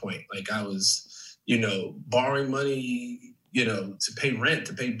at one point. Like I was, borrowing money, to pay rent,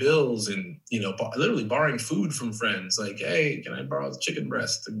 to pay bills, and literally borrowing food from friends. Like, hey, can I borrow the chicken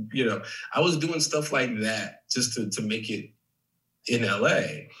breast? I was doing stuff like that just to make it in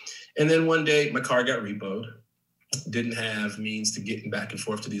LA. And then one day my car got repoed, didn't have means to getting back and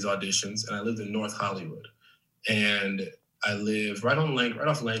forth to these auditions. And I lived in North Hollywood. And I live right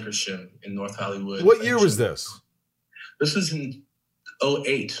off Lancashire in North Hollywood. What year was this? This was in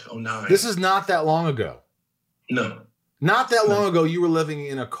 08, 09. This is not that long ago. No. Not that long ago, you were living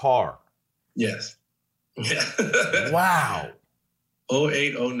in a car. Yes. Yeah. Wow.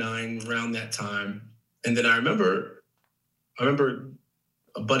 08, 09, around that time. And then I remember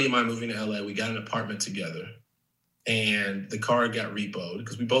a buddy of mine moving to LA. We got an apartment together, and the car got repoed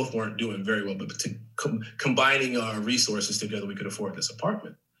because we both weren't doing very well. But combining our resources together, we could afford this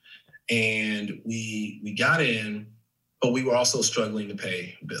apartment. And we got in, but we were also struggling to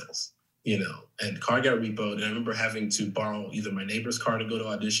pay bills, And the car got repoed, and I remember having to borrow either my neighbor's car to go to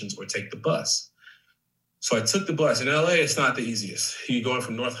auditions or take the bus. So I took the bus. In LA, it's not the easiest. You're going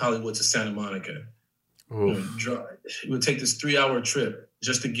from North Hollywood to Santa Monica. It would take this 3-hour trip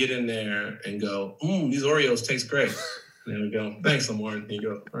just to get in there and go, these Oreos taste great. And then we go, thanks, Lamar. And you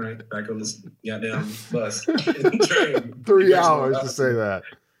go, all right, back on this goddamn bus. Train. 3 hours to say that.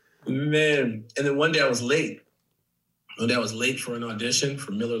 Man. And then one day I was late. For an audition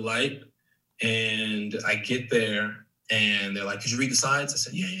for Miller Lite. And I get there and they're like, did you read the sides? I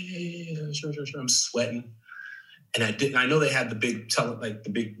said, yeah, sure. I'm sweating. And I didn't. I know they had the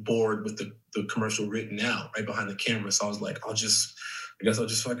big board with the commercial written out right behind the camera. So I was like, I guess I'll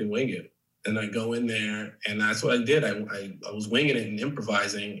just fucking wing it. And I go in there, and that's what I did. I was winging it and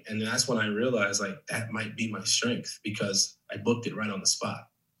improvising, and that's when I realized like that might be my strength because I booked it right on the spot.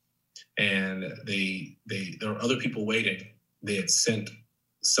 And there were other people waiting. They had sent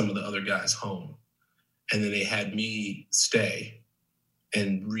some of the other guys home, and then they had me stay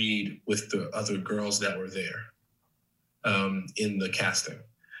and read with the other girls that were there. In the casting.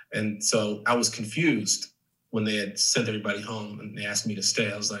 And so I was confused when they had sent everybody home and they asked me to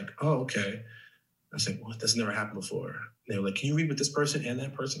stay. I was like, oh, okay. I was like, well, that's never happened before. And they were like, can you read with this person and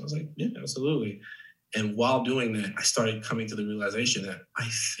that person? I was like, yeah, absolutely. And while doing that, I started coming to the realization that I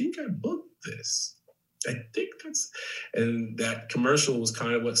think I booked this. And that commercial was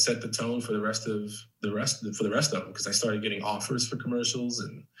kind of what set the tone for the rest of them, because I started getting offers for commercials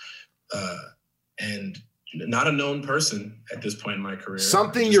and not a known person at this point in my career.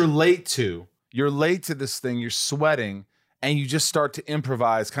 You're late to. You're late to this thing. You're sweating, and you just start to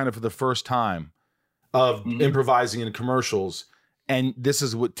improvise kind of for the first time of improvising in commercials. And this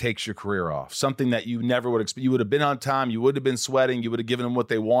is what takes your career off. Something that you never would expect. You would have been on time. You would have been sweating. You would have given them what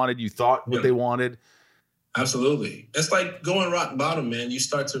they wanted. You thought what they wanted. Absolutely. It's like going rock bottom, man. You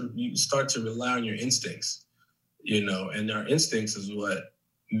start to rely on your instincts, and our instincts is what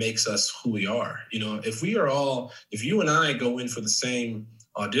makes us who we are. If you and I go in for the same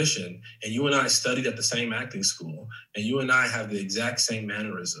audition and you and I studied at the same acting school and you and I have the exact same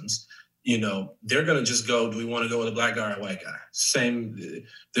mannerisms, they're going to just go, do we want to go with a black guy or a white guy? Same.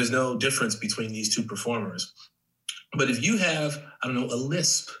 There's no difference between these two performers. But if you have, a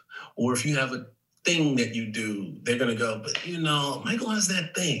lisp, or if you have a thing that you do, they're going to go, but Michael has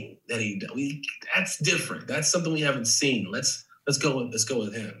that thing that he does. That's different. That's something we haven't seen. Let's go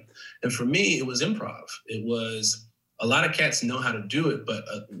with him. And for me, it was improv. It was, a lot of cats know how to do it, but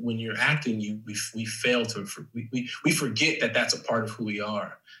when you're acting, we fail to, we forget that that's a part of who we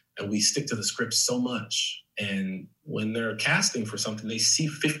are, and we stick to the script so much. And when they're casting for something, they see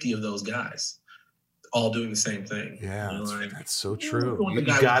 50 of those guys all doing the same thing. Yeah, that's so true. You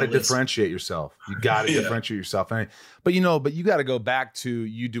got to differentiate yourself. You got to differentiate yourself. But you got to go back to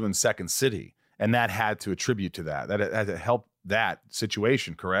you doing Second City, and that had to attribute to that. That had to help that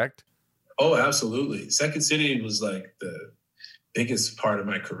situation, correct? Oh, absolutely. Second City was like the biggest part of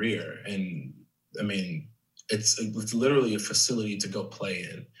my career. And It's literally a facility to go play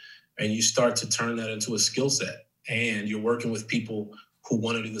in. And you start to turn that into a skill set. And you're working with people who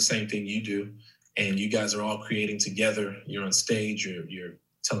want to do the same thing you do. And you guys are all creating together. You're on stage, you're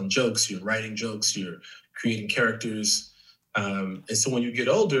telling jokes, you're writing jokes, you're creating characters. And so when you get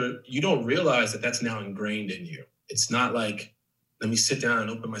older, you don't realize that that's now ingrained in you. It's not like, let me sit down and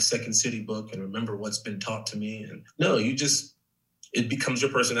open my Second City book and remember what's been taught to me. And no, it becomes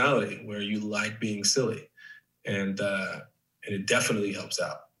your personality where you like being silly. And it definitely helps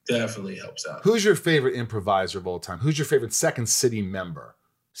out. Definitely helps out. Who's your favorite improviser of all time? Who's your favorite Second City member?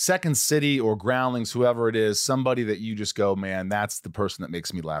 Second City or Groundlings, whoever it is, somebody that you just go, man, that's the person that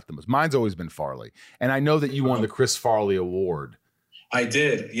makes me laugh the most. Mine's always been Farley. And I know that you won the Chris Farley Award. I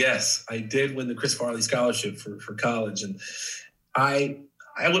did, yes. I did win the Chris Farley Scholarship for college. And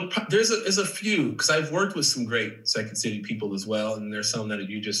there's a few, because I've worked with some great Second City people as well. And there's some that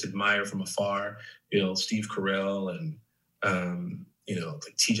you just admire from afar, Steve Carell and,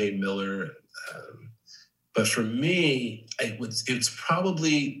 like TJ Miller. But for me, it's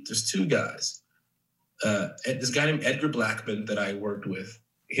probably, there's two guys. This guy named Edgar Blackman that I worked with.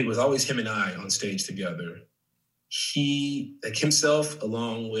 It was always him and I on stage together. He, like himself,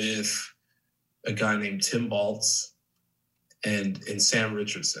 along with a guy named Tim Baltz and Sam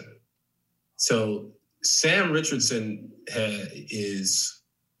Richardson. So Sam Richardson is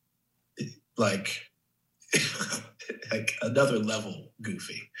like another level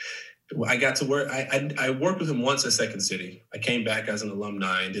goofy. I got to work. I worked with him once at Second City. I came back as an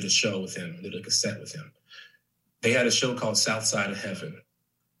alumni and did a show with him, did a cassette with him. They had a show called South Side of Heaven.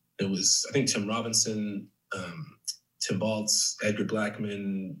 It was, I think, Tim Robinson, Tim Baltz, Edgar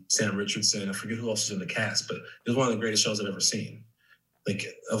Blackman, Sam Richardson. I forget who else was in the cast, but it was one of the greatest shows I've ever seen, like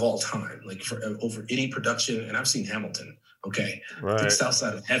of all time, like over any production. And I've seen Hamilton. Okay, right. I think South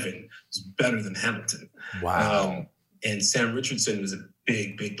Side of Heaven was better than Hamilton. Wow. And Sam Richardson was a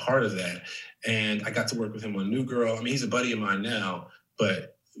big part of that. And I got to work with him on New Girl. I mean, he's a buddy of mine now,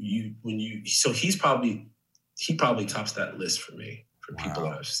 but he probably tops that list for me, for people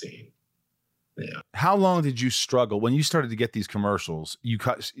that I've seen. Yeah. How long did you struggle when you started to get these commercials?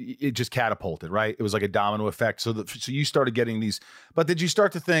 It just catapulted, right? It was like a domino effect. So you started getting these, but did you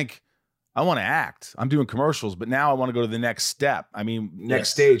start to think, I want to act, I'm doing commercials, but now I want to go to the next step. I mean, next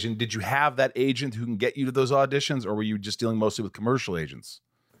stage. And did you have that agent who can get you to those auditions, or were you just dealing mostly with commercial agents?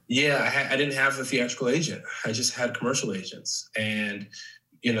 Yeah, I didn't have a theatrical agent. I just had commercial agents. And,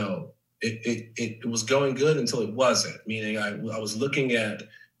 it was going good until it wasn't, meaning I was going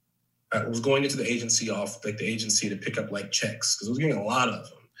into the agency to pick up like checks, because I was getting a lot of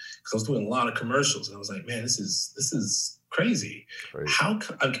them, because I was doing a lot of commercials. And I was like, man, this is crazy. How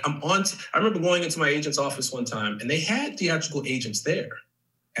I'm on? I remember going into my agent's office one time, and they had theatrical agents there.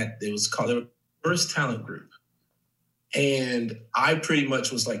 They were First Talent Group, and I pretty much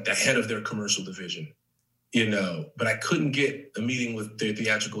was like the head of their commercial division, But I couldn't get a meeting with their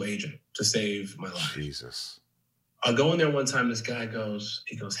theatrical agent to save my life. Jesus. I'll go in there one time. This guy goes,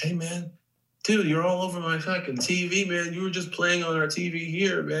 "Hey man, dude, you're all over my fucking TV, man. You were just playing on our TV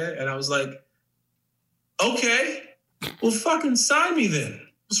here, man." And I was like, "Okay. Well, fucking sign me then.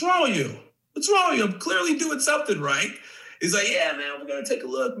 What's wrong with you? I'm clearly doing something right." He's like, "Yeah, man, we're gonna take a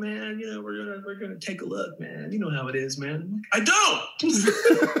look, man. We're gonna take a look, man. You know how it is, man." I'm like, I don't. I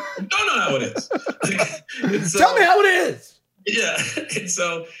don't know how it is. Tell me how it is. Yeah. And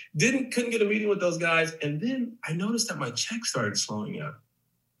so couldn't get a meeting with those guys. And then I noticed that my check started slowing up.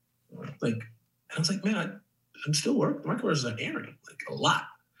 And I was like, man, I'm still working. My commercials are airing a lot.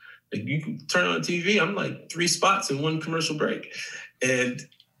 You can turn on TV, I'm like 3 spots in one commercial break. And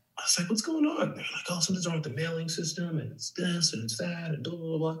I was like, what's going on? They're like, oh, something's wrong with the mailing system, and it's this and it's that, and blah,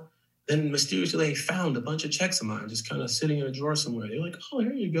 blah, blah. Then mysteriously, they found a bunch of checks of mine just kind of sitting in a drawer somewhere. They're like, oh,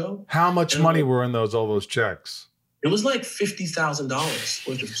 here you go. How much money were in all those checks? It was like $50,000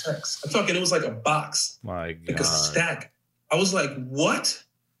 worth of checks. I'm talking, it was like a box. My God. Like a stack. I was like, what?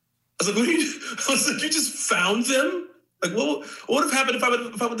 I was like, you just found them? Like, what would have happened if I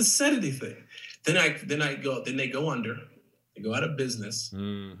would have said anything? Then they go under, they go out of business,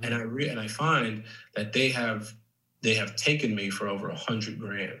 and I find that they have taken me for over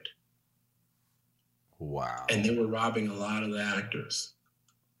 $100,000. Wow! And they were robbing a lot of the actors,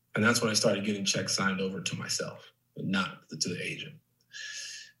 and that's when I started getting checks signed over to myself, and not to the agent.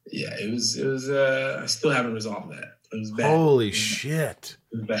 Yeah, it was. I still haven't resolved that. It was bad. Holy shit!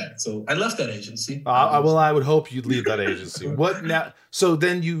 It was bad. So I left that agency. Well, I would hope you'd leave that agency. What now? So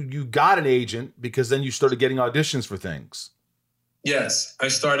then you got an agent, because then you started getting auditions for things. Yes, I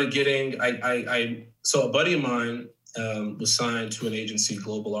started getting. So a buddy of mine was signed to an agency,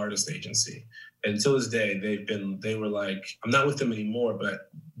 Global Artist Agency, And to this day, they were like, I'm not with them anymore, but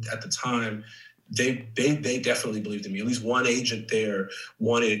at the time, they definitely believed in me. At least one agent there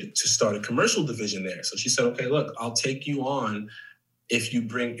wanted to start a commercial division there. So she said, okay, look, I'll take you on if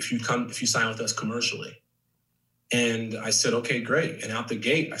you sign with us commercially. And I said, okay, great. And out the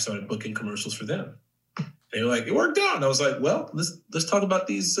gate, I started booking commercials for them. They were like, it worked out. And I was like, well, let's talk about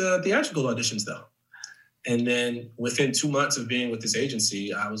these theatrical auditions though. And then within 2 months of being with this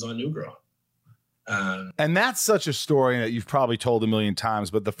agency, I was on New Girl. And that's such a story that you've probably told a million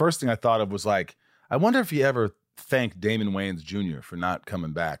times. But the first thing I thought of was like, I wonder if he ever thanked Damon Wayans Jr. for not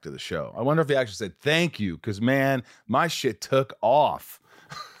coming back to the show. I wonder if he actually said thank you, because man, my shit took off.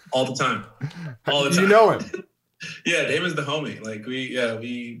 All the time. All the time. You know him. Yeah, Damon's the homie. Like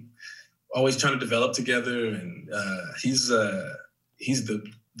we always trying to develop together, and he's the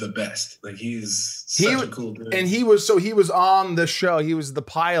best. Like he's such a cool dude. And he was on the show. He was the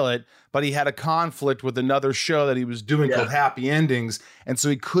pilot, but he had a conflict with another show that he was doing called Happy Endings, and so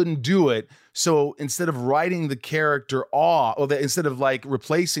he couldn't do it. So instead of writing the character off, instead of like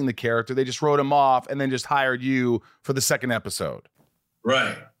replacing the character, they just wrote him off and then just hired you for the second episode.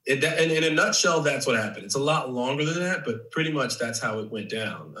 Right. And in a nutshell, that's what happened. It's a lot longer than that, but pretty much that's how it went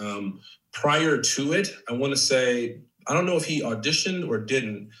down. Prior to it, I want to say, I don't know if he auditioned or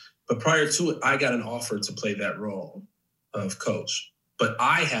didn't, but prior to it, I got an offer to play that role of Coach. But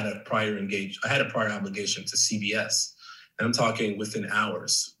I had a prior obligation to CBS. And I'm talking within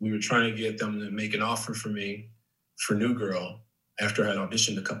hours. We were trying to get them to make an offer for me for New Girl after I had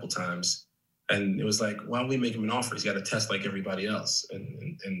auditioned a couple times. And it was like, why don't we make him an offer? He's got to test like everybody else.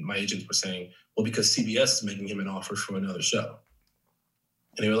 And my agents were saying, well, because CBS is making him an offer for another show.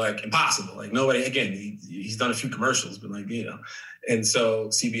 And they were like, impossible. Like nobody, again, he's done a few commercials, but like, you know. And so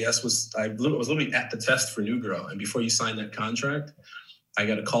CBS I was literally at the test for New Girl. And before you sign that contract, I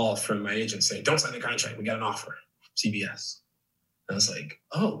got a call from my agent saying, don't sign the contract. We got an offer, CBS. And I was like,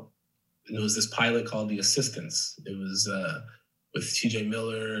 oh. And it was this pilot called The Assistants. It was with TJ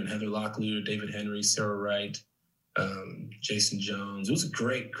Miller and Heather Locklear, David Henry, Sarah Wright, Jason Jones. It was a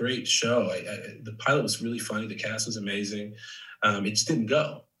great, great show. The pilot was really funny. The cast was amazing. It just didn't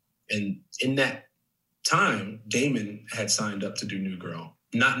go. And in that time, Damon had signed up to do New Girl,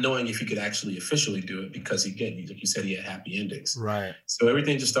 not knowing if he could actually officially do it because, again, like you said, he had Happy Endings. Right. So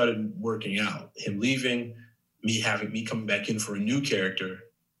everything just started working out. Him leaving, me coming back in for a new character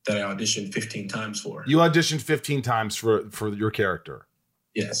that I auditioned 15 times for. You auditioned 15 times for your character.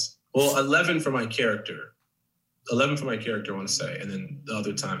 Yes. Well, 11 for my character. 11 for my character, I want to say, and then the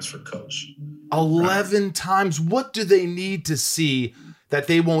other times for Coach. 11 times? What do they need to see that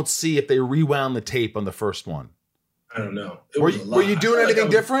they won't see if they rewound the tape on the first one? I don't know. Were you doing anything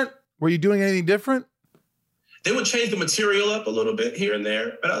different? Were you doing anything different? They would change the material up a little bit here and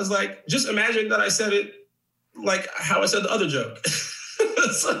there, but I was like, just imagine that I said it like how I said the other joke.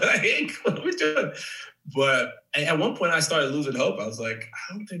 So like, what are we doing? But at one point I started losing hope. I was like,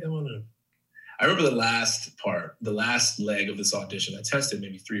 I don't think I want to. I remember the last leg of this audition. I tested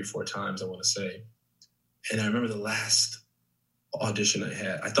maybe 3 or 4 times, I want to say. And I remember the last audition I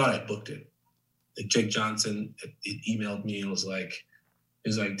had, I thought I booked it. Like Jake Johnson emailed me and was like,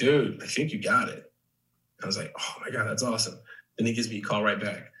 dude, I think you got it. And I was like, oh my God, that's awesome. Then he gives me a call right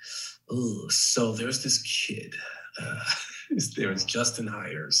back. Oh, so there's this kid. There's Justin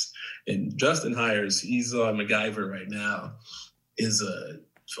Hires. And Justin Hires, he's on MacGyver right now, is a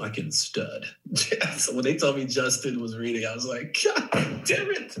fucking stud. So when they told me Justin was reading, I was like, God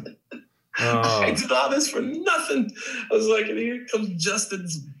damn it. I did all this for nothing. I was like, and here comes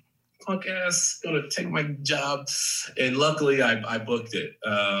Justin's punk ass gonna take my job. And luckily I booked it.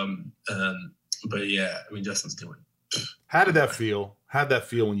 But yeah, I mean, Justin's doing it. How did that feel? How did that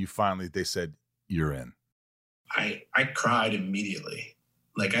feel when they said you're in? I cried immediately.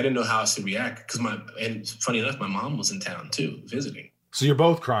 Like I didn't know how else to react and funny enough, my mom was in town too, visiting. So you're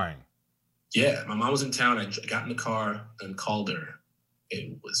both crying? Yeah, my mom was in town. I got in the car and called her.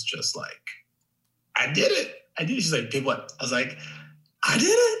 It was just like, I did it. She's like, did what? I was like, I did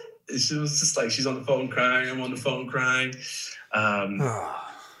it. And she was just like, she's on the phone crying. I'm on the phone crying.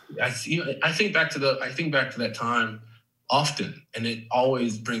 I think back to that time often, and it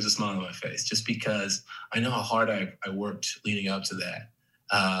always brings a smile on my face just because I know how hard I worked leading up to that.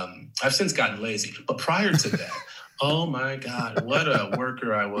 I've since gotten lazy, but prior to that, oh my God, what a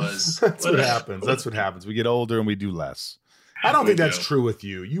worker I was. That's what happens. That's what happens. We get older and we do less. I don't think that's true with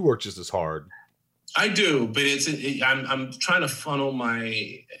you. You work just as hard. I do, but I'm trying to funnel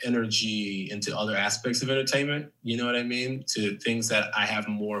my energy into other aspects of entertainment. You know what I mean? To things that I have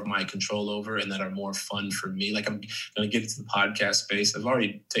more of my control over and that are more fun for me. Like I'm going to get into the podcast space. I've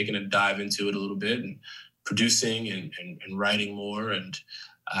already taken a dive into it a little bit and producing and writing more. And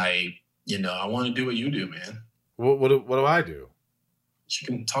I want to do what you do, man. What do I do? You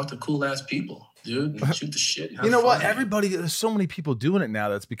can talk to cool ass people, dude, and shoot the shit. You know what? There's so many people doing it now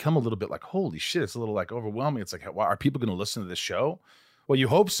that's become a little bit like, holy shit, it's a little like overwhelming. It's like, are people going to listen to this show? Well, you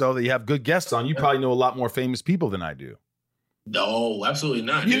hope so, that you have good guests on. You probably know a lot more famous people than I do. No, absolutely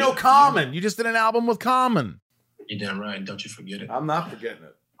not. You know Common. You just did an album with Common. You're damn right. Don't you forget it. I'm not forgetting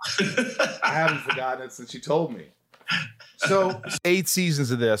it. I haven't forgotten it since you told me. So 8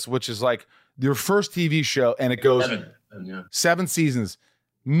 seasons of this, which is like your first TV show, and it goes 7 seasons.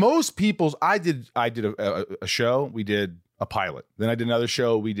 Most people's, I did a show, we did a pilot. Then I did another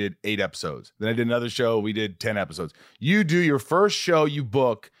show, we did 8 episodes. Then I did another show, we did 10 episodes. You do your first show, you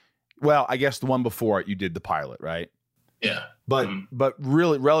book, well, I guess the one before it, you did the pilot, right? Yeah. But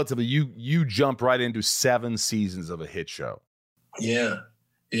really, relatively, you jump right into 7 seasons of a hit show. Yeah.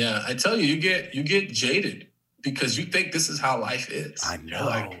 Yeah. I tell you, you get jaded because you think this is how life is. I know. You're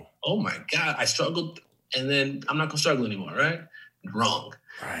like, oh my God, I struggled and then I'm not going to struggle anymore, right? Wrong.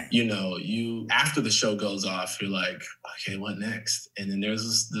 Right. You after the show goes off, you're like, okay, what next? And then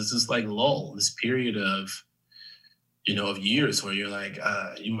there's this like lull, this period of years where you're like,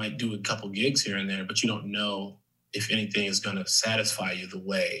 you might do a couple gigs here and there, but you don't know if anything is going to satisfy you the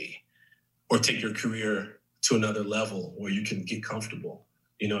way or take your career to another level where you can get comfortable,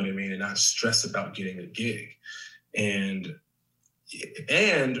 you know what I mean? And not stress about getting a gig. And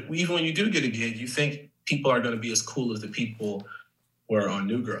even when you do get a gig, you think people are going to be as cool as the people were on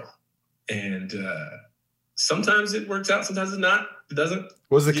New Girl. And sometimes it works out, sometimes it's not. It doesn't.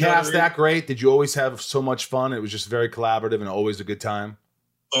 Was the cast that great? Did you always have so much fun? It was just very collaborative and always a good time?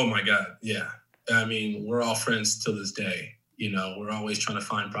 Oh my God, yeah. I mean, we're all friends till this day. We're always trying to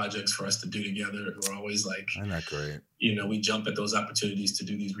find projects for us to do together. We're always like, isn't that great? We jump at those opportunities to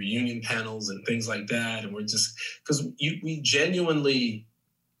do these reunion panels and things like that. And we're just, because we genuinely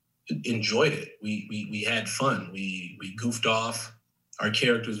enjoyed it. We had fun. We goofed off. Our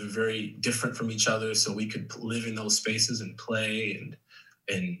characters were very different from each other, so we could live in those spaces and play,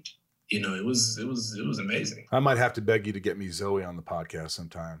 and it was amazing. I might have to beg you to get me Zoe on the podcast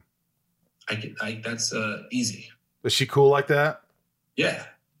sometime. That's easy. Is she cool like that? Yeah.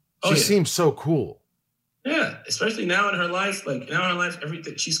 She seems so cool. Yeah, especially now in her life. Like now in her life,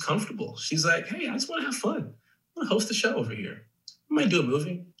 everything, she's comfortable. She's like, hey, I just want to have fun. I want to host a show over here. I might do a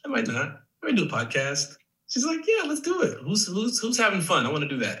movie. I might not. I might do a podcast. She's like, yeah, let's do it. Who's having fun? I want to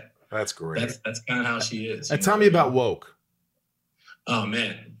do that. That's great. That's kind of how she is. And tell me about Woke. Oh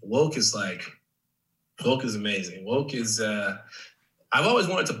man, Woke is amazing. Woke is. I've always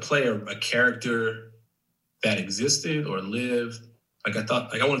wanted to play a character that existed or lived. Like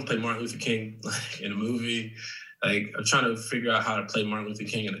I wanted to play Martin Luther King in a movie. Like I'm trying to figure out how to play Martin Luther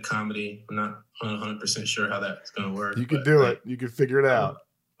King in a comedy. I'm not 100% sure how that's going to work. You can do it. You can figure it out.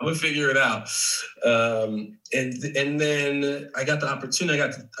 I'm gonna figure it out. And then I got the opportunity.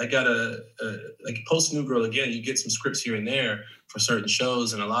 I got a like post New Girl again. You get some scripts here and there for certain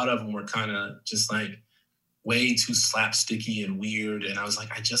shows, and a lot of them were kind of just like way too slapsticky and weird. And I was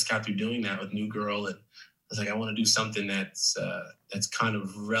like, I just got through doing that with New Girl, and I was like, I want to do something that's kind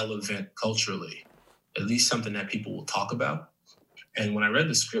of relevant culturally, at least something that people will talk about. And when I read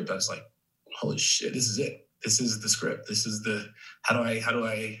the script, I was like, holy shit, this is it. This is the script. This is the how do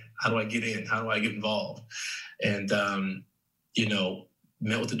I get in? How do I get involved? And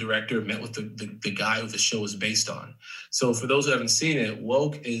met with the director, met with the guy who the show is based on. So for those who haven't seen it,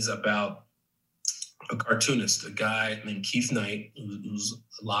 Woke is about a cartoonist, a guy named Keith Knight, who's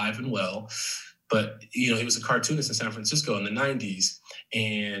alive and well, but he was a cartoonist in San Francisco in the 90s,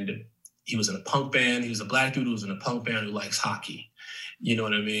 and he was in a punk band. He was a black dude who was in a punk band who likes hockey. You know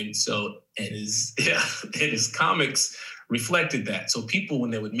what I mean? So, and his comics reflected that. So people, when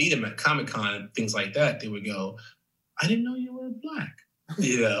they would meet him at Comic-Con and things like that, they would go, I didn't know you were black. And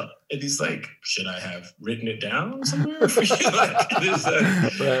he's like, should I have written it down somewhere for you?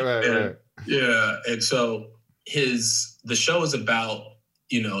 Right. Yeah. And so the show is about,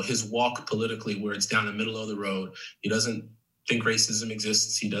 his walk politically, where it's down the middle of the road. He doesn't think racism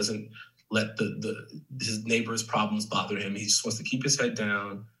exists. He doesn't let his neighbor's problems bother him. He just wants to keep his head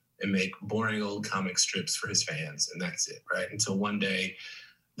down and make boring old comic strips for his fans, and that's it, right? Until one day,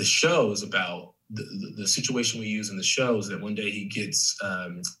 the show is about the situation we use in the show is that one day he gets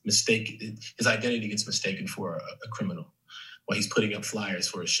his identity gets mistaken for a criminal. while he's putting up flyers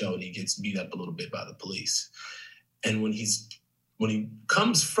for a show, and he gets beat up a little bit by the police. And when he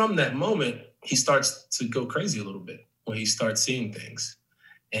comes from that moment, he starts to go crazy a little bit, when he starts seeing things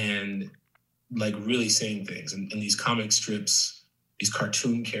and like really seeing things. And these comic strips, these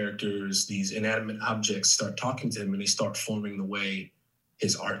cartoon characters, these inanimate objects start talking to him, and they start forming the way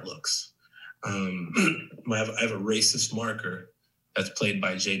his art looks. I have a racist marker that's played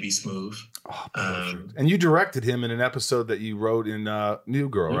by J.B. Smoove. Oh, and you directed him in an episode that you wrote in New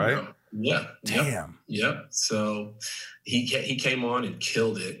Girl, right? Yeah. Damn. Yep. So he came on and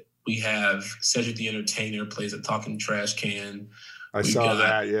killed it. We have Cedric the Entertainer plays a talking trash can. I saw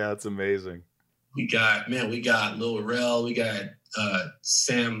that. Yeah, it's amazing. We got Lil Rel. We got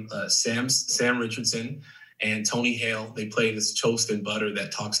Sam Richardson and Tony Hale. They play this toast and butter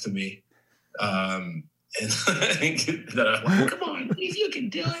that talks to me. And that I'm like, come on, if you can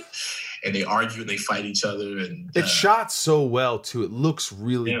do it. And they argue and they fight each other. And it's shot so well too. It looks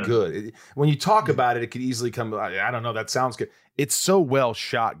really good. When you talk about it, it could easily come. I don't know. That sounds good. It's so well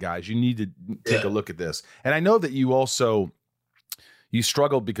shot, guys. You need to take a look at this. And I know that you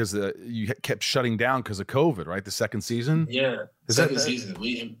struggled because you kept shutting down because of COVID, right? The second season. Yeah, second season.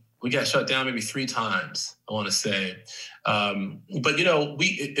 We got shut down maybe 3 times, I want to say. But, you know,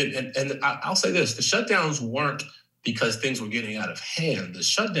 I'll say this. The shutdowns weren't because things were getting out of hand. The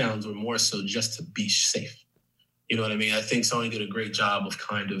shutdowns were more so just to be safe. You know what I mean? I think Sony did a great job of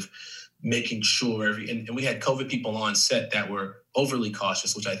kind of making sure and we had COVID people on set that were overly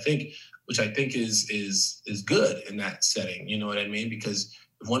cautious, which I think is good in that setting. You know what I mean? Because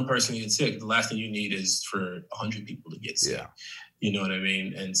if one person gets sick, the last thing you need is for 100 people to get sick. Yeah. You know what I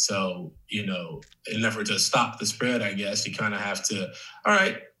mean? And so, you know, in an effort to stop the spread, I guess, you kind of have to, all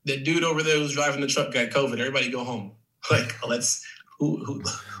right, that dude over there who's driving the truck got COVID. Everybody go home. Like, who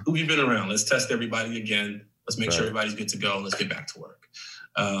you been around? Let's test everybody again. Let's make sure everybody's good to go. Let's get back to work.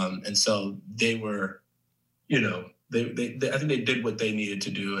 And so they were, you know, they I think they did what they needed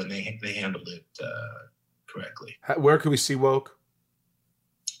to do, and they handled it correctly. Where can we see Woke?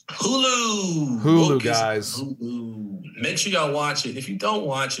 Hulu, Woke, guys. Hulu. Make sure y'all watch it. If you don't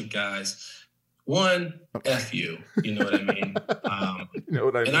watch it, guys, F you. You know what I mean? You know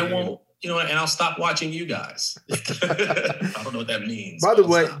what I mean? And I won't. You know, and I'll stop watching you guys. I don't know what that means. By the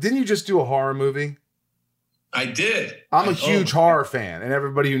way, didn't you just do a horror movie? I did. I'm a huge horror fan, and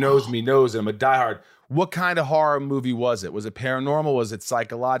everybody who knows me knows it. I'm a diehard. What kind of horror movie was it? Was it paranormal? Was it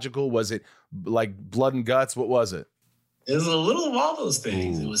psychological? Was it like blood and guts? What was it? It was a little of all those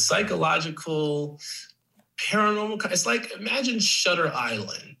things. Ooh. It was psychological, paranormal. It's like, imagine Shutter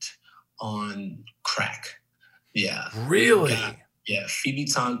Island on crack. Yeah. Really? Yeah. Phoebe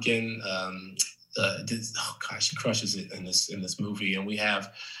Tonkin. She crushes it in this movie. And we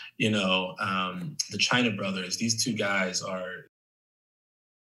have, you know, the China brothers. These two guys are.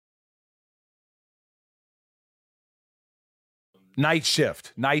 Night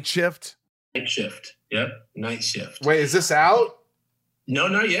Shift. Yep. Night Shift. Wait, is this out? No,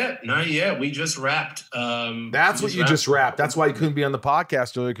 not yet. We just wrapped. That's what you just wrapped. That's why you couldn't be on the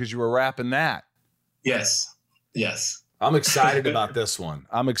podcast earlier, because you were wrapping that. Yes. I'm excited about this one.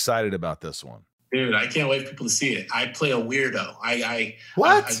 Dude, I can't wait for people to see it. I play a weirdo.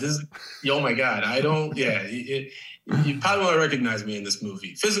 What? Oh my God. I don't. Yeah. You probably won't recognize me in this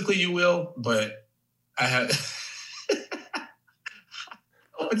movie. Physically, you will, but I have.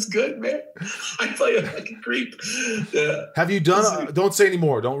 Oh, it's good, man. I play a fucking creep. Yeah. Have you done? Don't say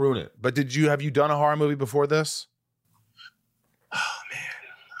anymore. Don't ruin it. But have you done a horror movie before this? Oh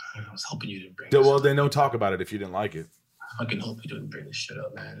man, I was hoping you didn't bring. Well, then don't talk about it if you didn't like it. I fucking hope you didn't bring this shit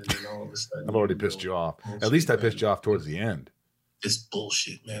up, man. And then all of a sudden, I've already pissed you off. At least I pissed you off towards the end. This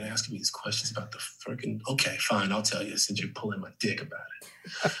bullshit, man. Asking me these questions about the freaking. Okay, fine. I'll tell you since you're pulling my dick about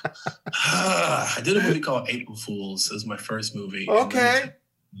it. I did a movie called April Fools. It was my first movie. Okay.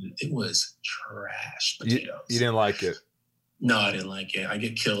 It was trash potatoes. You didn't like it? No, I didn't like it. I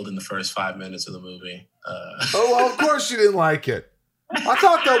get killed in the first 5 minutes of the movie. Well, of course you didn't like it. I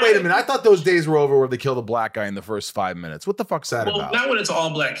thought, wait a minute. I thought those days were over where they killed a black guy in the first 5 minutes. What the fuck's that about? Not when it's all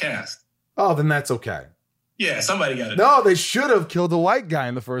black cast. Oh, then that's okay. Yeah, somebody got it. No, they should have killed a white guy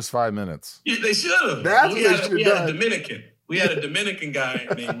in the first 5 minutes. Yeah, they should have. That's what they should have done. We had a Dominican. We had a Dominican guy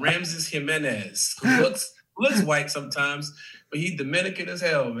named Ramses Jimenez who looks white sometimes, but he's Dominican as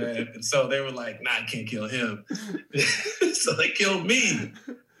hell, man. And so they were like, nah, I can't kill him. So they killed me.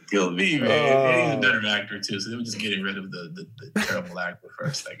 Man. And he's a better actor, too. So they were just getting rid of the terrible actor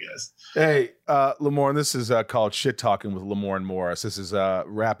first, I guess. Hey, Lamorne, this is called Shit Talking with Lamorne Morris. This is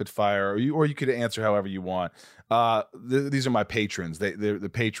rapid fire, or you could answer however you want. These are my patrons. They're the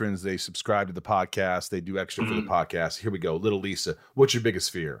patrons. They subscribe to the podcast. They do extra for the podcast. Here we go. Little Lisa, what's your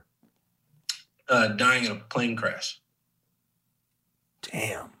biggest fear? Dying in a plane crash.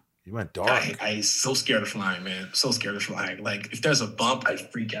 Damn, you went dark. I'm so scared of flying, man. So scared of flying. Like, if there's a bump, I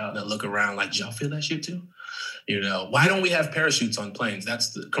freak out and I look around like, y'all feel that shit too? You know, why don't we have parachutes on planes?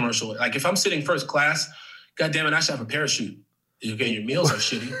 That's the commercial. Like, if I'm sitting first class, God damn it, I should have a parachute. Okay, your meals are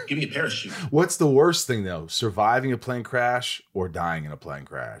shitty. Give me a parachute. What's the worst thing, though? Surviving a plane crash or dying in a plane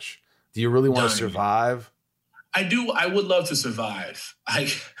crash? Do you really want to survive? I do. I would love to survive. I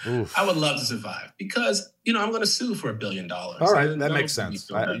would love to survive because, you know, I'm going to sue for $1 billion. All right. That makes sense.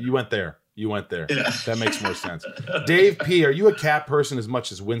 You went there. Yeah. That makes more sense. Dave P., are you a cat person as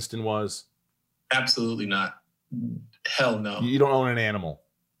much as Winston was? Absolutely not. Hell no. You don't own an animal?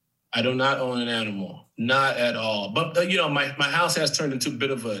 I do not own an animal. Not at all. But, you know, my house has turned into a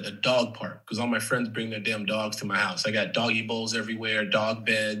bit of a dog park because all my friends bring their damn dogs to my house. I got doggy bowls everywhere, dog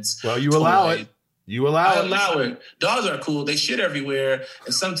beds. Well, you allow it. I allow it. Dogs are cool. They shit everywhere.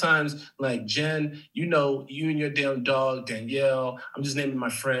 And sometimes, like, Jen, you know, you and your damn dog, Danielle, I'm just naming my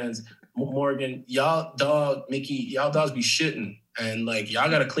friends, Morgan, y'all dog, Mickey, y'all dogs be shitting. And, like, y'all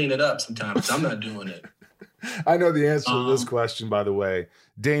got to clean it up sometimes. I'm not doing it. I know the answer to this question, by the way.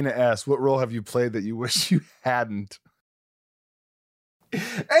 Dana S., what role have you played that you wish you hadn't?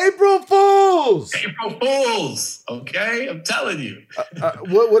 April Fools! April Fools! Okay? I'm telling you.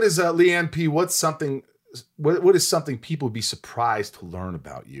 What is Leanne P., what is something people would be surprised to learn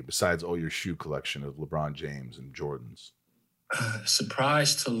about you besides all your shoe collection of LeBron James and Jordans?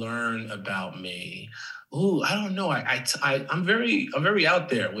 Surprised to learn about me. Ooh, I don't know. I'm very out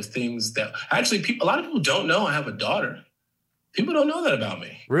there with things that actually a lot of people don't know I have a daughter. People don't know that about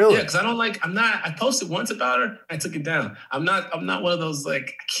me. Really? Yeah, because I posted once about her, I took it down. I'm not one of those,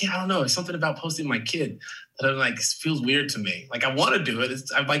 like, I don't know. It's something about posting my kid that I'm like, it feels weird to me. Like, I want to do it.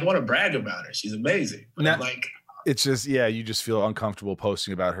 I want to brag about her. She's amazing. But now, it's just, you just feel uncomfortable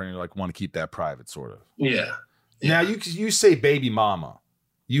posting about her and you're like, want to keep that private, sort of. Yeah. Now, you say baby mama.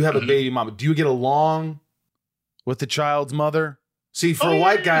 You have a baby mama. Do you get along with the child's mother? See, for a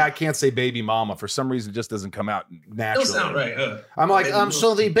white guy, I can't say baby mama. For some reason, it just doesn't come out naturally. Doesn't sound right, huh? I'm like,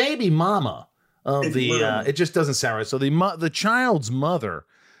 so the baby mama of it just doesn't sound right. So the child's mother.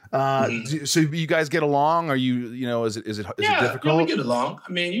 So you guys get along? Are is it difficult? Yeah, we get along.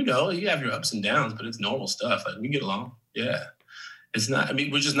 I mean, you have your ups and downs, but it's normal stuff. Like, we get along. Yeah, it's not. I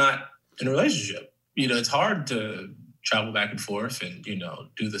mean, we're just not in a relationship. It's hard to travel back and forth and,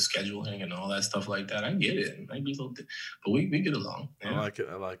 do the scheduling and all that stuff like that. I get it. Might be a little, but we get along. Yeah.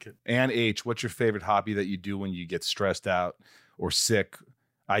 I like it. And H, what's your favorite hobby that you do when you get stressed out or sick?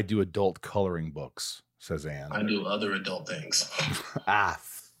 I do adult coloring books, says Ann. I do other adult things. I'm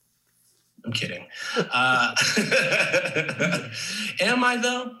kidding. Am I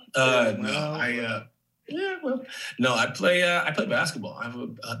though? No. I play basketball. I have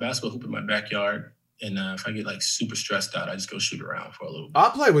a basketball hoop in my backyard. And if I get like super stressed out, I just go shoot around for a little bit.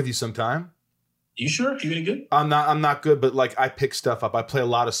 I'll play with you sometime. You sure? You any good? I'm not good, but like I pick stuff up. I play a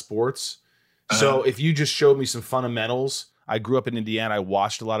lot of sports. So if you just showed me some fundamentals, I grew up in Indiana. I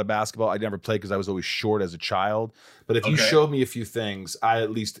watched a lot of basketball. I never played because I was always short as a child. But if you showed me a few things,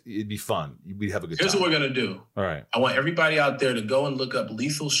 it'd be fun. We'd have a good time. Here's what we're going to do. All right. I want everybody out there to go and look up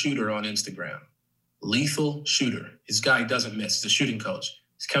Lethal Shooter on Instagram. Lethal Shooter. This guy doesn't miss. He's a shooting coach.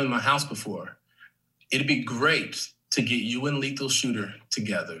 He's come to my house before. It'd be great to get you and Lethal Shooter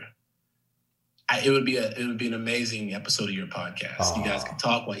together. It would be an amazing episode of your podcast. You guys can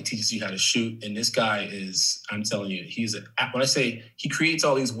talk while he teaches you how to shoot. And this guy is, I'm telling you, when I say he creates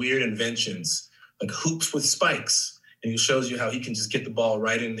all these weird inventions, like hoops with spikes, and he shows you how he can just get the ball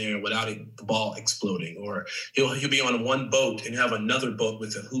right in there without the ball exploding. Or he'll be on one boat and have another boat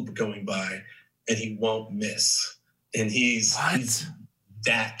with a hoop going by, and he won't miss. And he's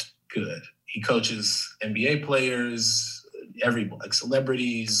that good. He coaches NBA players, everybody, like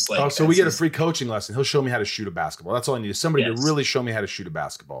celebrities. So we get a free coaching lesson. He'll show me how to shoot a basketball. That's all I need is somebody to really show me how to shoot a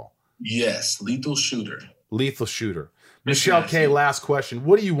basketball. Yes, Lethal Shooter. Lethal Shooter. Michelle K., last question.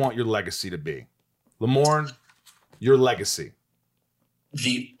 What do you want your legacy to be? Lamorne, your legacy.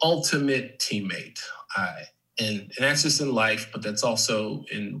 The ultimate teammate. And that's just in life, but that's also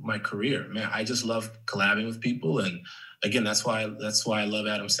in my career. Man, I just love collabing with people. And again, that's why I love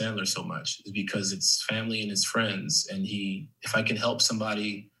Adam Sandler so much, is because it's family and his friends. And if I can help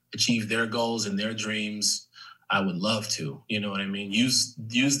somebody achieve their goals and their dreams, I would love to. You know what I mean? Use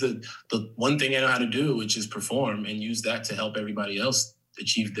the one thing I know how to do, which is perform, and use that to help everybody else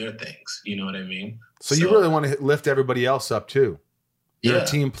achieve their things. You know what I mean? So you really want to lift everybody else up too. You're a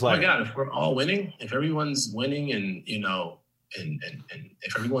team player. Oh my God, if we're all winning, if everyone's winning and, you know, and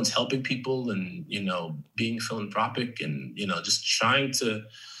if everyone's helping people and, you know, being philanthropic and, you know, just trying to,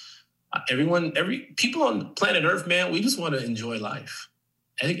 people on planet Earth, man, we just want to enjoy life.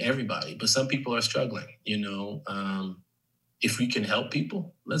 I think everybody, but some people are struggling, you know. If we can help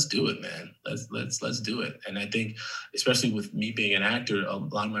people, let's do it, man. Let's do it. And I think, especially with me being an actor, a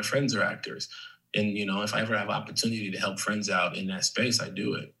lot of my friends are actors. And, you know, if I ever have opportunity to help friends out in that space, I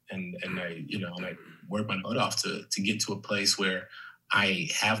do it. And I, you know, and I work my butt off to get to a place where I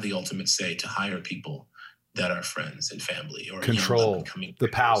have the ultimate say to hire people that are friends and family or control the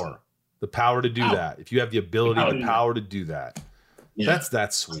power to do that. If you have the ability, the power to do that. Yeah.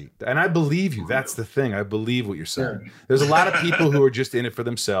 That's sweet. And I believe you. That's the thing. I believe what you're saying. Yeah. There's a lot of people who are just in it for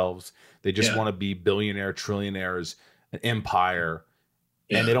themselves. They just want to be billionaire, trillionaires, an empire,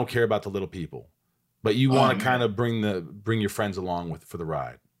 and they don't care about the little people. But you want to kind of bring your friends along for the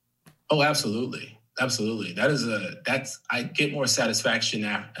ride. Oh, absolutely. Absolutely. I get more satisfaction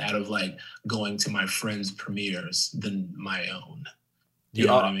out of like going to my friends' premieres than my own. You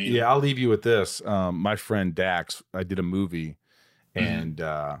know what I mean? Yeah, I'll leave you with this. My friend Dax, I did a movie and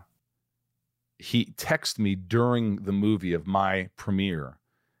he texted me during the movie of my premiere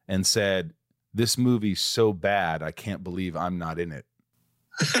and said, "This movie's so bad, I can't believe I'm not in it."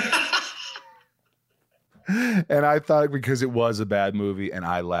 And I thought because it was a bad movie, and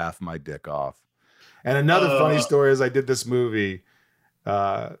I laughed my dick off. And another funny story is I did this movie.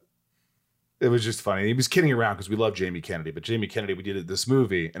 It was just funny. He was kidding around because we love Jamie Kennedy, but Jamie Kennedy, we did this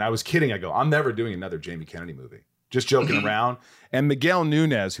movie, and I was kidding. I go, "I'm never doing another Jamie Kennedy movie." Just joking around. And Miguel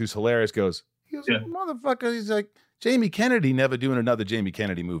Nunez, who's hilarious, goes, "Motherfucker," he's like, "Jamie Kennedy never doing another Jamie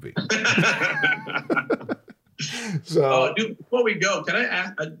Kennedy movie." So, dude, before we go, can I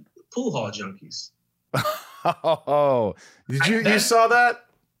ask Pool Hall Junkies? Oh, you saw that?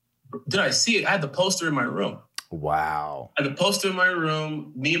 Did I see it? I had the poster in my room. Wow. I had the poster in my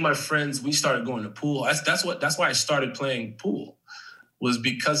room. Me and my friends, we started going to pool. That's why I started playing pool, was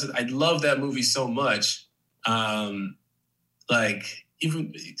because I love that movie so much. Like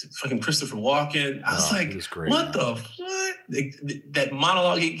even fucking Christopher Walken. I was like, what the fuck? That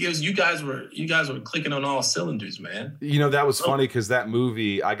monologue he gives, you guys were clicking on all cylinders, man. You know, that was funny because that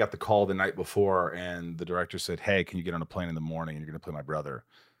movie, I got the call the night before and the director said, "Hey, can you get on a plane in the morning and you're going to play my brother?"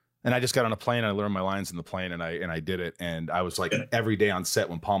 And I just got on a plane and I learned my lines in the plane and I did it. And I was like every day on set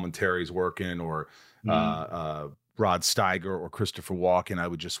when Paul Monteri's working or Rod Steiger or Christopher Walken, I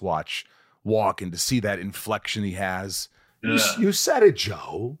would just watch Walken to see that inflection he has. Yeah. You said it,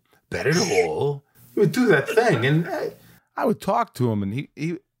 Joe. Bet it all. He would do that thing. And I would talk to him and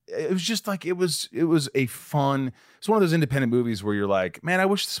he it was just like it was a fun, it's one of those independent movies where you're like, man, I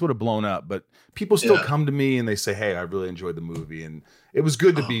wish this would have blown up, but people still come to me and they say, "Hey, I really enjoyed the movie." And it was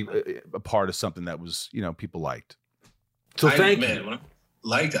good to be a part of something that was, you know, people liked. So thank you.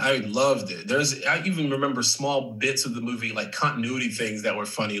 I loved it. I even remember small bits of the movie, like continuity things that were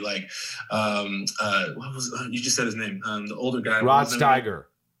funny. Like, what was you just said his name? The older guy, Rod Steiger.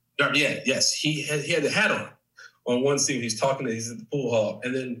 Yeah, yes, he had the hat on one scene. He's talking to, he's at the pool hall,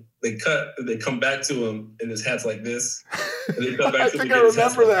 and then they come back to him, and his hat's like this. And they come back to him. I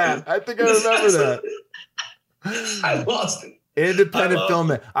remember that. I lost it. Independent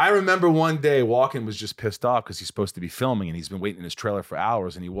film. I remember one day Walken was just pissed off because he's supposed to be filming and he's been waiting in his trailer for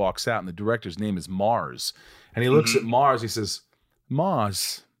hours, and he walks out and the director's name is Mars. And he looks at Mars, he says,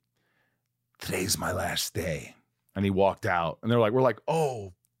 "Mars, today's my last day." And he walked out and we're like,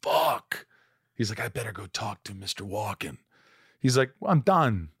 "Oh, fuck." He's like, "I better go talk to Mr. Walken." He's like, "Well, I'm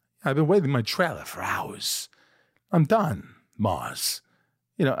done. I've been waiting in my trailer for hours. I'm done, Mars."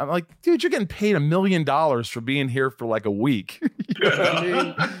 You know, I'm like, "Dude, you're getting paid $1 million for being here for like a week." You know what I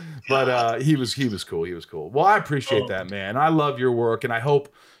mean? But he was cool. He was cool. Well, I appreciate that, man. I love your work, and I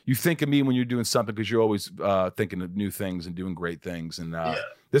hope you think of me when you're doing something because you're always thinking of new things and doing great things. And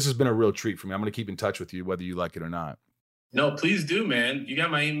this has been a real treat for me. I'm going to keep in touch with you whether you like it or not. No, please do, man. You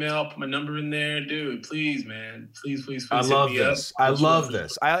got my email. I'll put my number in there, dude. Please, man. Please. I love this. I love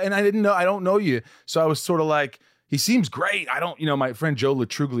this. I don't know you, so I was sort of like, he seems great. My friend Joe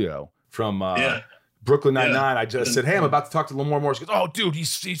Latruglio from Brooklyn Nine-Nine. I just said, "Hey, I'm about to talk to Lamar Morris." He goes, "Oh, dude,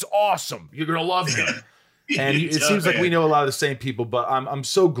 he's awesome. You're gonna love him." And it seems like we know a lot of the same people. But I'm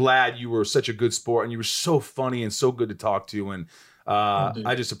so glad you were such a good sport and you were so funny and so good to talk to. And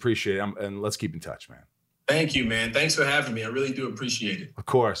I just appreciate it. And let's keep in touch, man. Thank you, man. Thanks for having me. I really do appreciate it. Of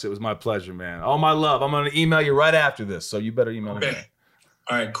course, it was my pleasure, man. All my love. I'm gonna email you right after this, so you better email me. Okay.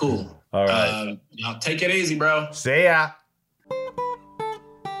 All right, cool. All right. Take it easy, bro. See ya.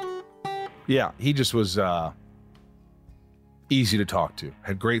 Yeah, he just was easy to talk to.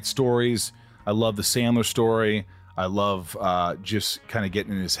 Had great stories. I love the Sandler story. I love just kind of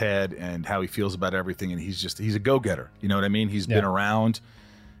getting in his head and how he feels about everything. And he's a go-getter. You know what I mean? He's been around,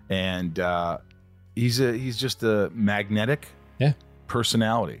 and he's just a magnetic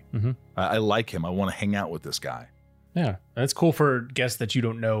personality. Mm-hmm. I like him. I want to hang out with this guy. Yeah, that's cool for guests that you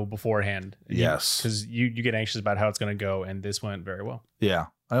don't know beforehand. Yes. Because you get anxious about how it's going to go, and this went very well. Yeah,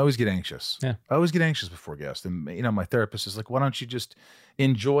 I always get anxious. Yeah. I always get anxious before guests. And, my therapist is like, why don't you just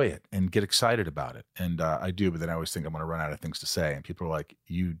enjoy it and get excited about it? And I do, but then I always think I'm going to run out of things to say. And people are like,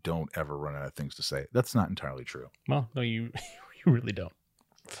 you don't ever run out of things to say. That's not entirely true. Well, no, you really don't.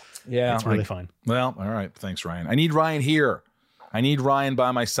 Yeah. It's really fine. Well, all right. Thanks, Ryan. I need Ryan here. I need Ryan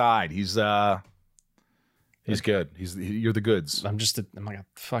by my side. He's good. You're the goods. I'm like a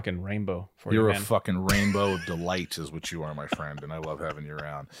fucking rainbow for you, You're a man. fucking rainbow of delight is what you are, my friend, and I love having you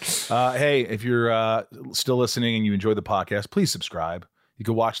around. Hey, if you're still listening and you enjoy the podcast, please subscribe. You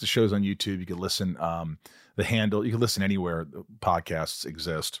can watch the shows on YouTube. You can listen you can listen anywhere podcasts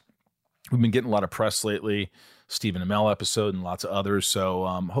exist. We've been getting a lot of press lately, Stephen Amell episode and lots of others, so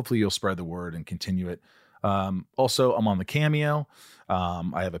hopefully you'll spread the word and continue it. Also, I'm on the Cameo.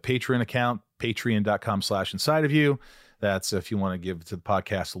 I have a Patreon account, patreon.com/inside of you. That's if you want to give to the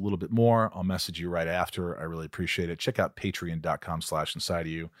podcast a little bit more. I'll message you right after. I really appreciate it. Check out patreon.com/inside of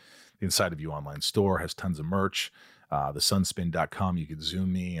you. The Inside of You online store has tons of merch. Thesunspin.com, you could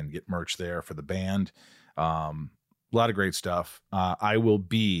Zoom me and get merch there for the band. A lot of great stuff. I will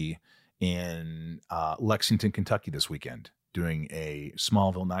be in Lexington, Kentucky this weekend, doing a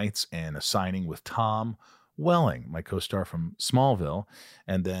Smallville Nights and a signing with Tom Welling, my co-star from Smallville.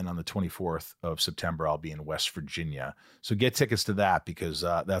 And then on the 24th of September, I'll be in West Virginia. So get tickets to that because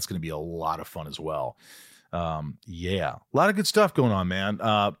that's going to be a lot of fun as well. A lot of good stuff going on, man.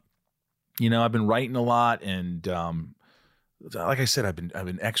 I've been writing a lot, and like I said, I've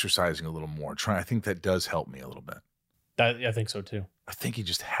been exercising a little more. I think that does help me a little bit. I think so too. I think you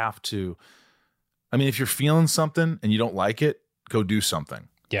just have to. If you're feeling something and you don't like it, go do something.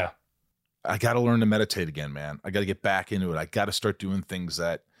 Yeah. I got to learn to meditate again, man. I got to get back into it. I got to start doing things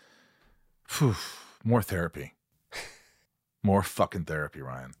that, more therapy. More fucking therapy,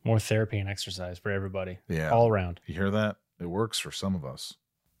 Ryan. More therapy and exercise for everybody. Yeah. All around. You hear that? It works for some of us.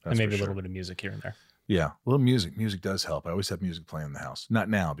 And maybe a little bit of music here and there. Yeah. A little music. Music does help. I always have music playing in the house. Not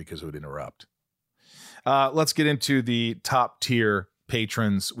now because it would interrupt. Let's get into the top tier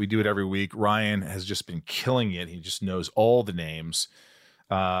patrons. We do it every week. Ryan has just been killing it. He just knows all the names.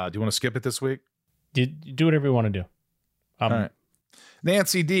 Do you want to skip it this week? Do whatever you want to do. All right.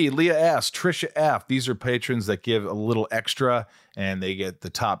 Nancy D, Leah S, Trisha F. These are patrons that give a little extra, and they get the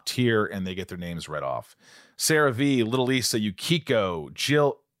top tier, and they get their names read off. Sarah V, Little Lisa, Yukiko,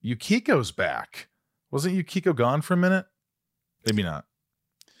 Jill. Yukiko's back. Wasn't Yukiko gone for a minute? Maybe not.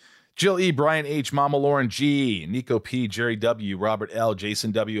 Jill E, Brian H, Mama Lauren G, Nico P, Jerry W, Robert L,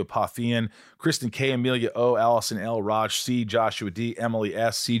 Jason W, Apothian, Kristen K, Amelia O, Allison L, Raj C, Joshua D, Emily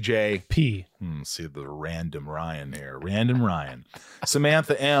S, CJ P. See the random Ryan here. Random Ryan.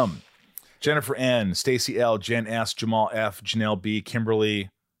 Samantha M, Jennifer N, Stacy L, Jen S, Jamal F, Janelle B, Kimberly.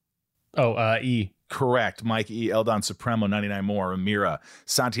 E. Correct. Mike E, Eldon Supremo, 99 more, Amira,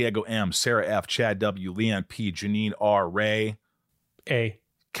 Santiago M, Sarah F, Chad W, Leon P, Janine R, Ray A.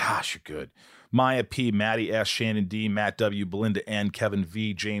 Gosh, you're good. Maya P, Maddie S, Shannon D, Matt W, Belinda N, Kevin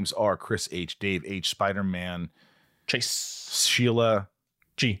V, James R, Chris H, Dave H, Spider-Man, Chase, Sheila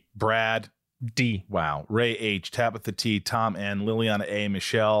G, Brad D, wow, Ray H, Tabitha T, Tom N, Liliana A,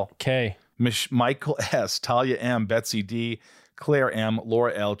 Michelle K, Michael S, Talia M, Betsy D, Claire M,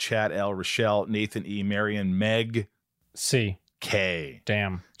 Laura L, Chad L, Rochelle, Nathan E, Marion, Meg C, K,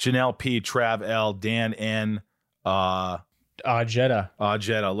 damn, Janelle P, Trav L, Dan N, Jetta,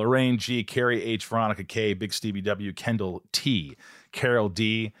 Lorraine G, Carrie H, Veronica K, Big Stevie W, Kendall T, Carol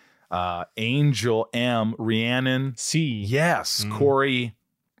D, Angel M, Rhiannon C, yes, Corey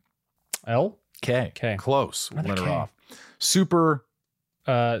L, K, close, letter off. Super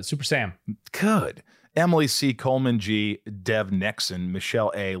Sam, good. Emily C, Coleman G, Dev Nexon,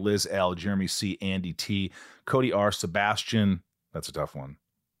 Michelle A, Liz L, Jeremy C, Andy T, Cody R, Sebastian. That's a tough one.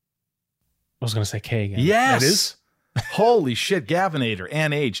 I was going to say K again. Yes. That is? Holy shit. Gavinator,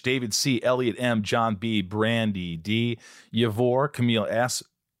 Ann H, David C, Elliot M, John B, Brandy D, Yavor, Camille S,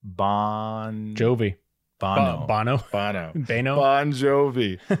 Bono. Bano. Bon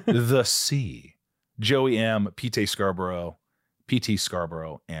Jovi. The C, Joey M, PT Scarborough,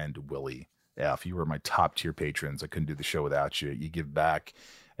 and Willie F. You were my top tier patrons. I couldn't do the show without you. You give back,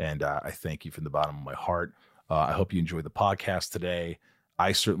 and I thank you from the bottom of my heart. I hope you enjoyed the podcast today.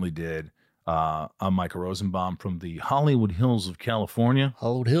 I certainly did. I'm Michael Rosenbaum from the Hollywood Hills of California.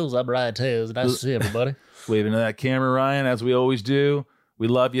 Hollywood Hills, I'm Ryan Tails. Nice to see everybody. Waving to that camera, Ryan, as we always do. We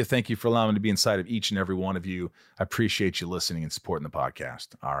love you. Thank you for allowing me to be inside of each and every one of you. I appreciate you listening and supporting the podcast.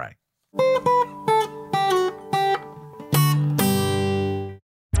 All right.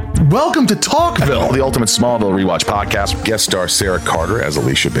 Welcome to Talkville, the ultimate Smallville rewatch podcast. Guest star Sarah Carter as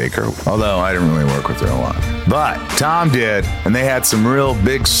Alicia Baker. Although I didn't really work with her a lot. But Tom did, and they had some real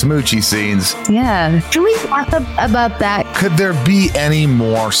big smoochy scenes. Yeah. Can we talk about that? Could there be any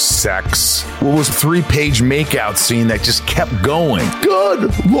more sex? What was a 3-page makeout scene that just kept going?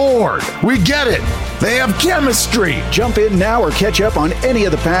 Good Lord. We get it. They have chemistry. Jump in now or catch up on any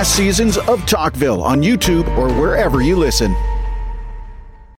of the past seasons of Talkville on YouTube or wherever you listen.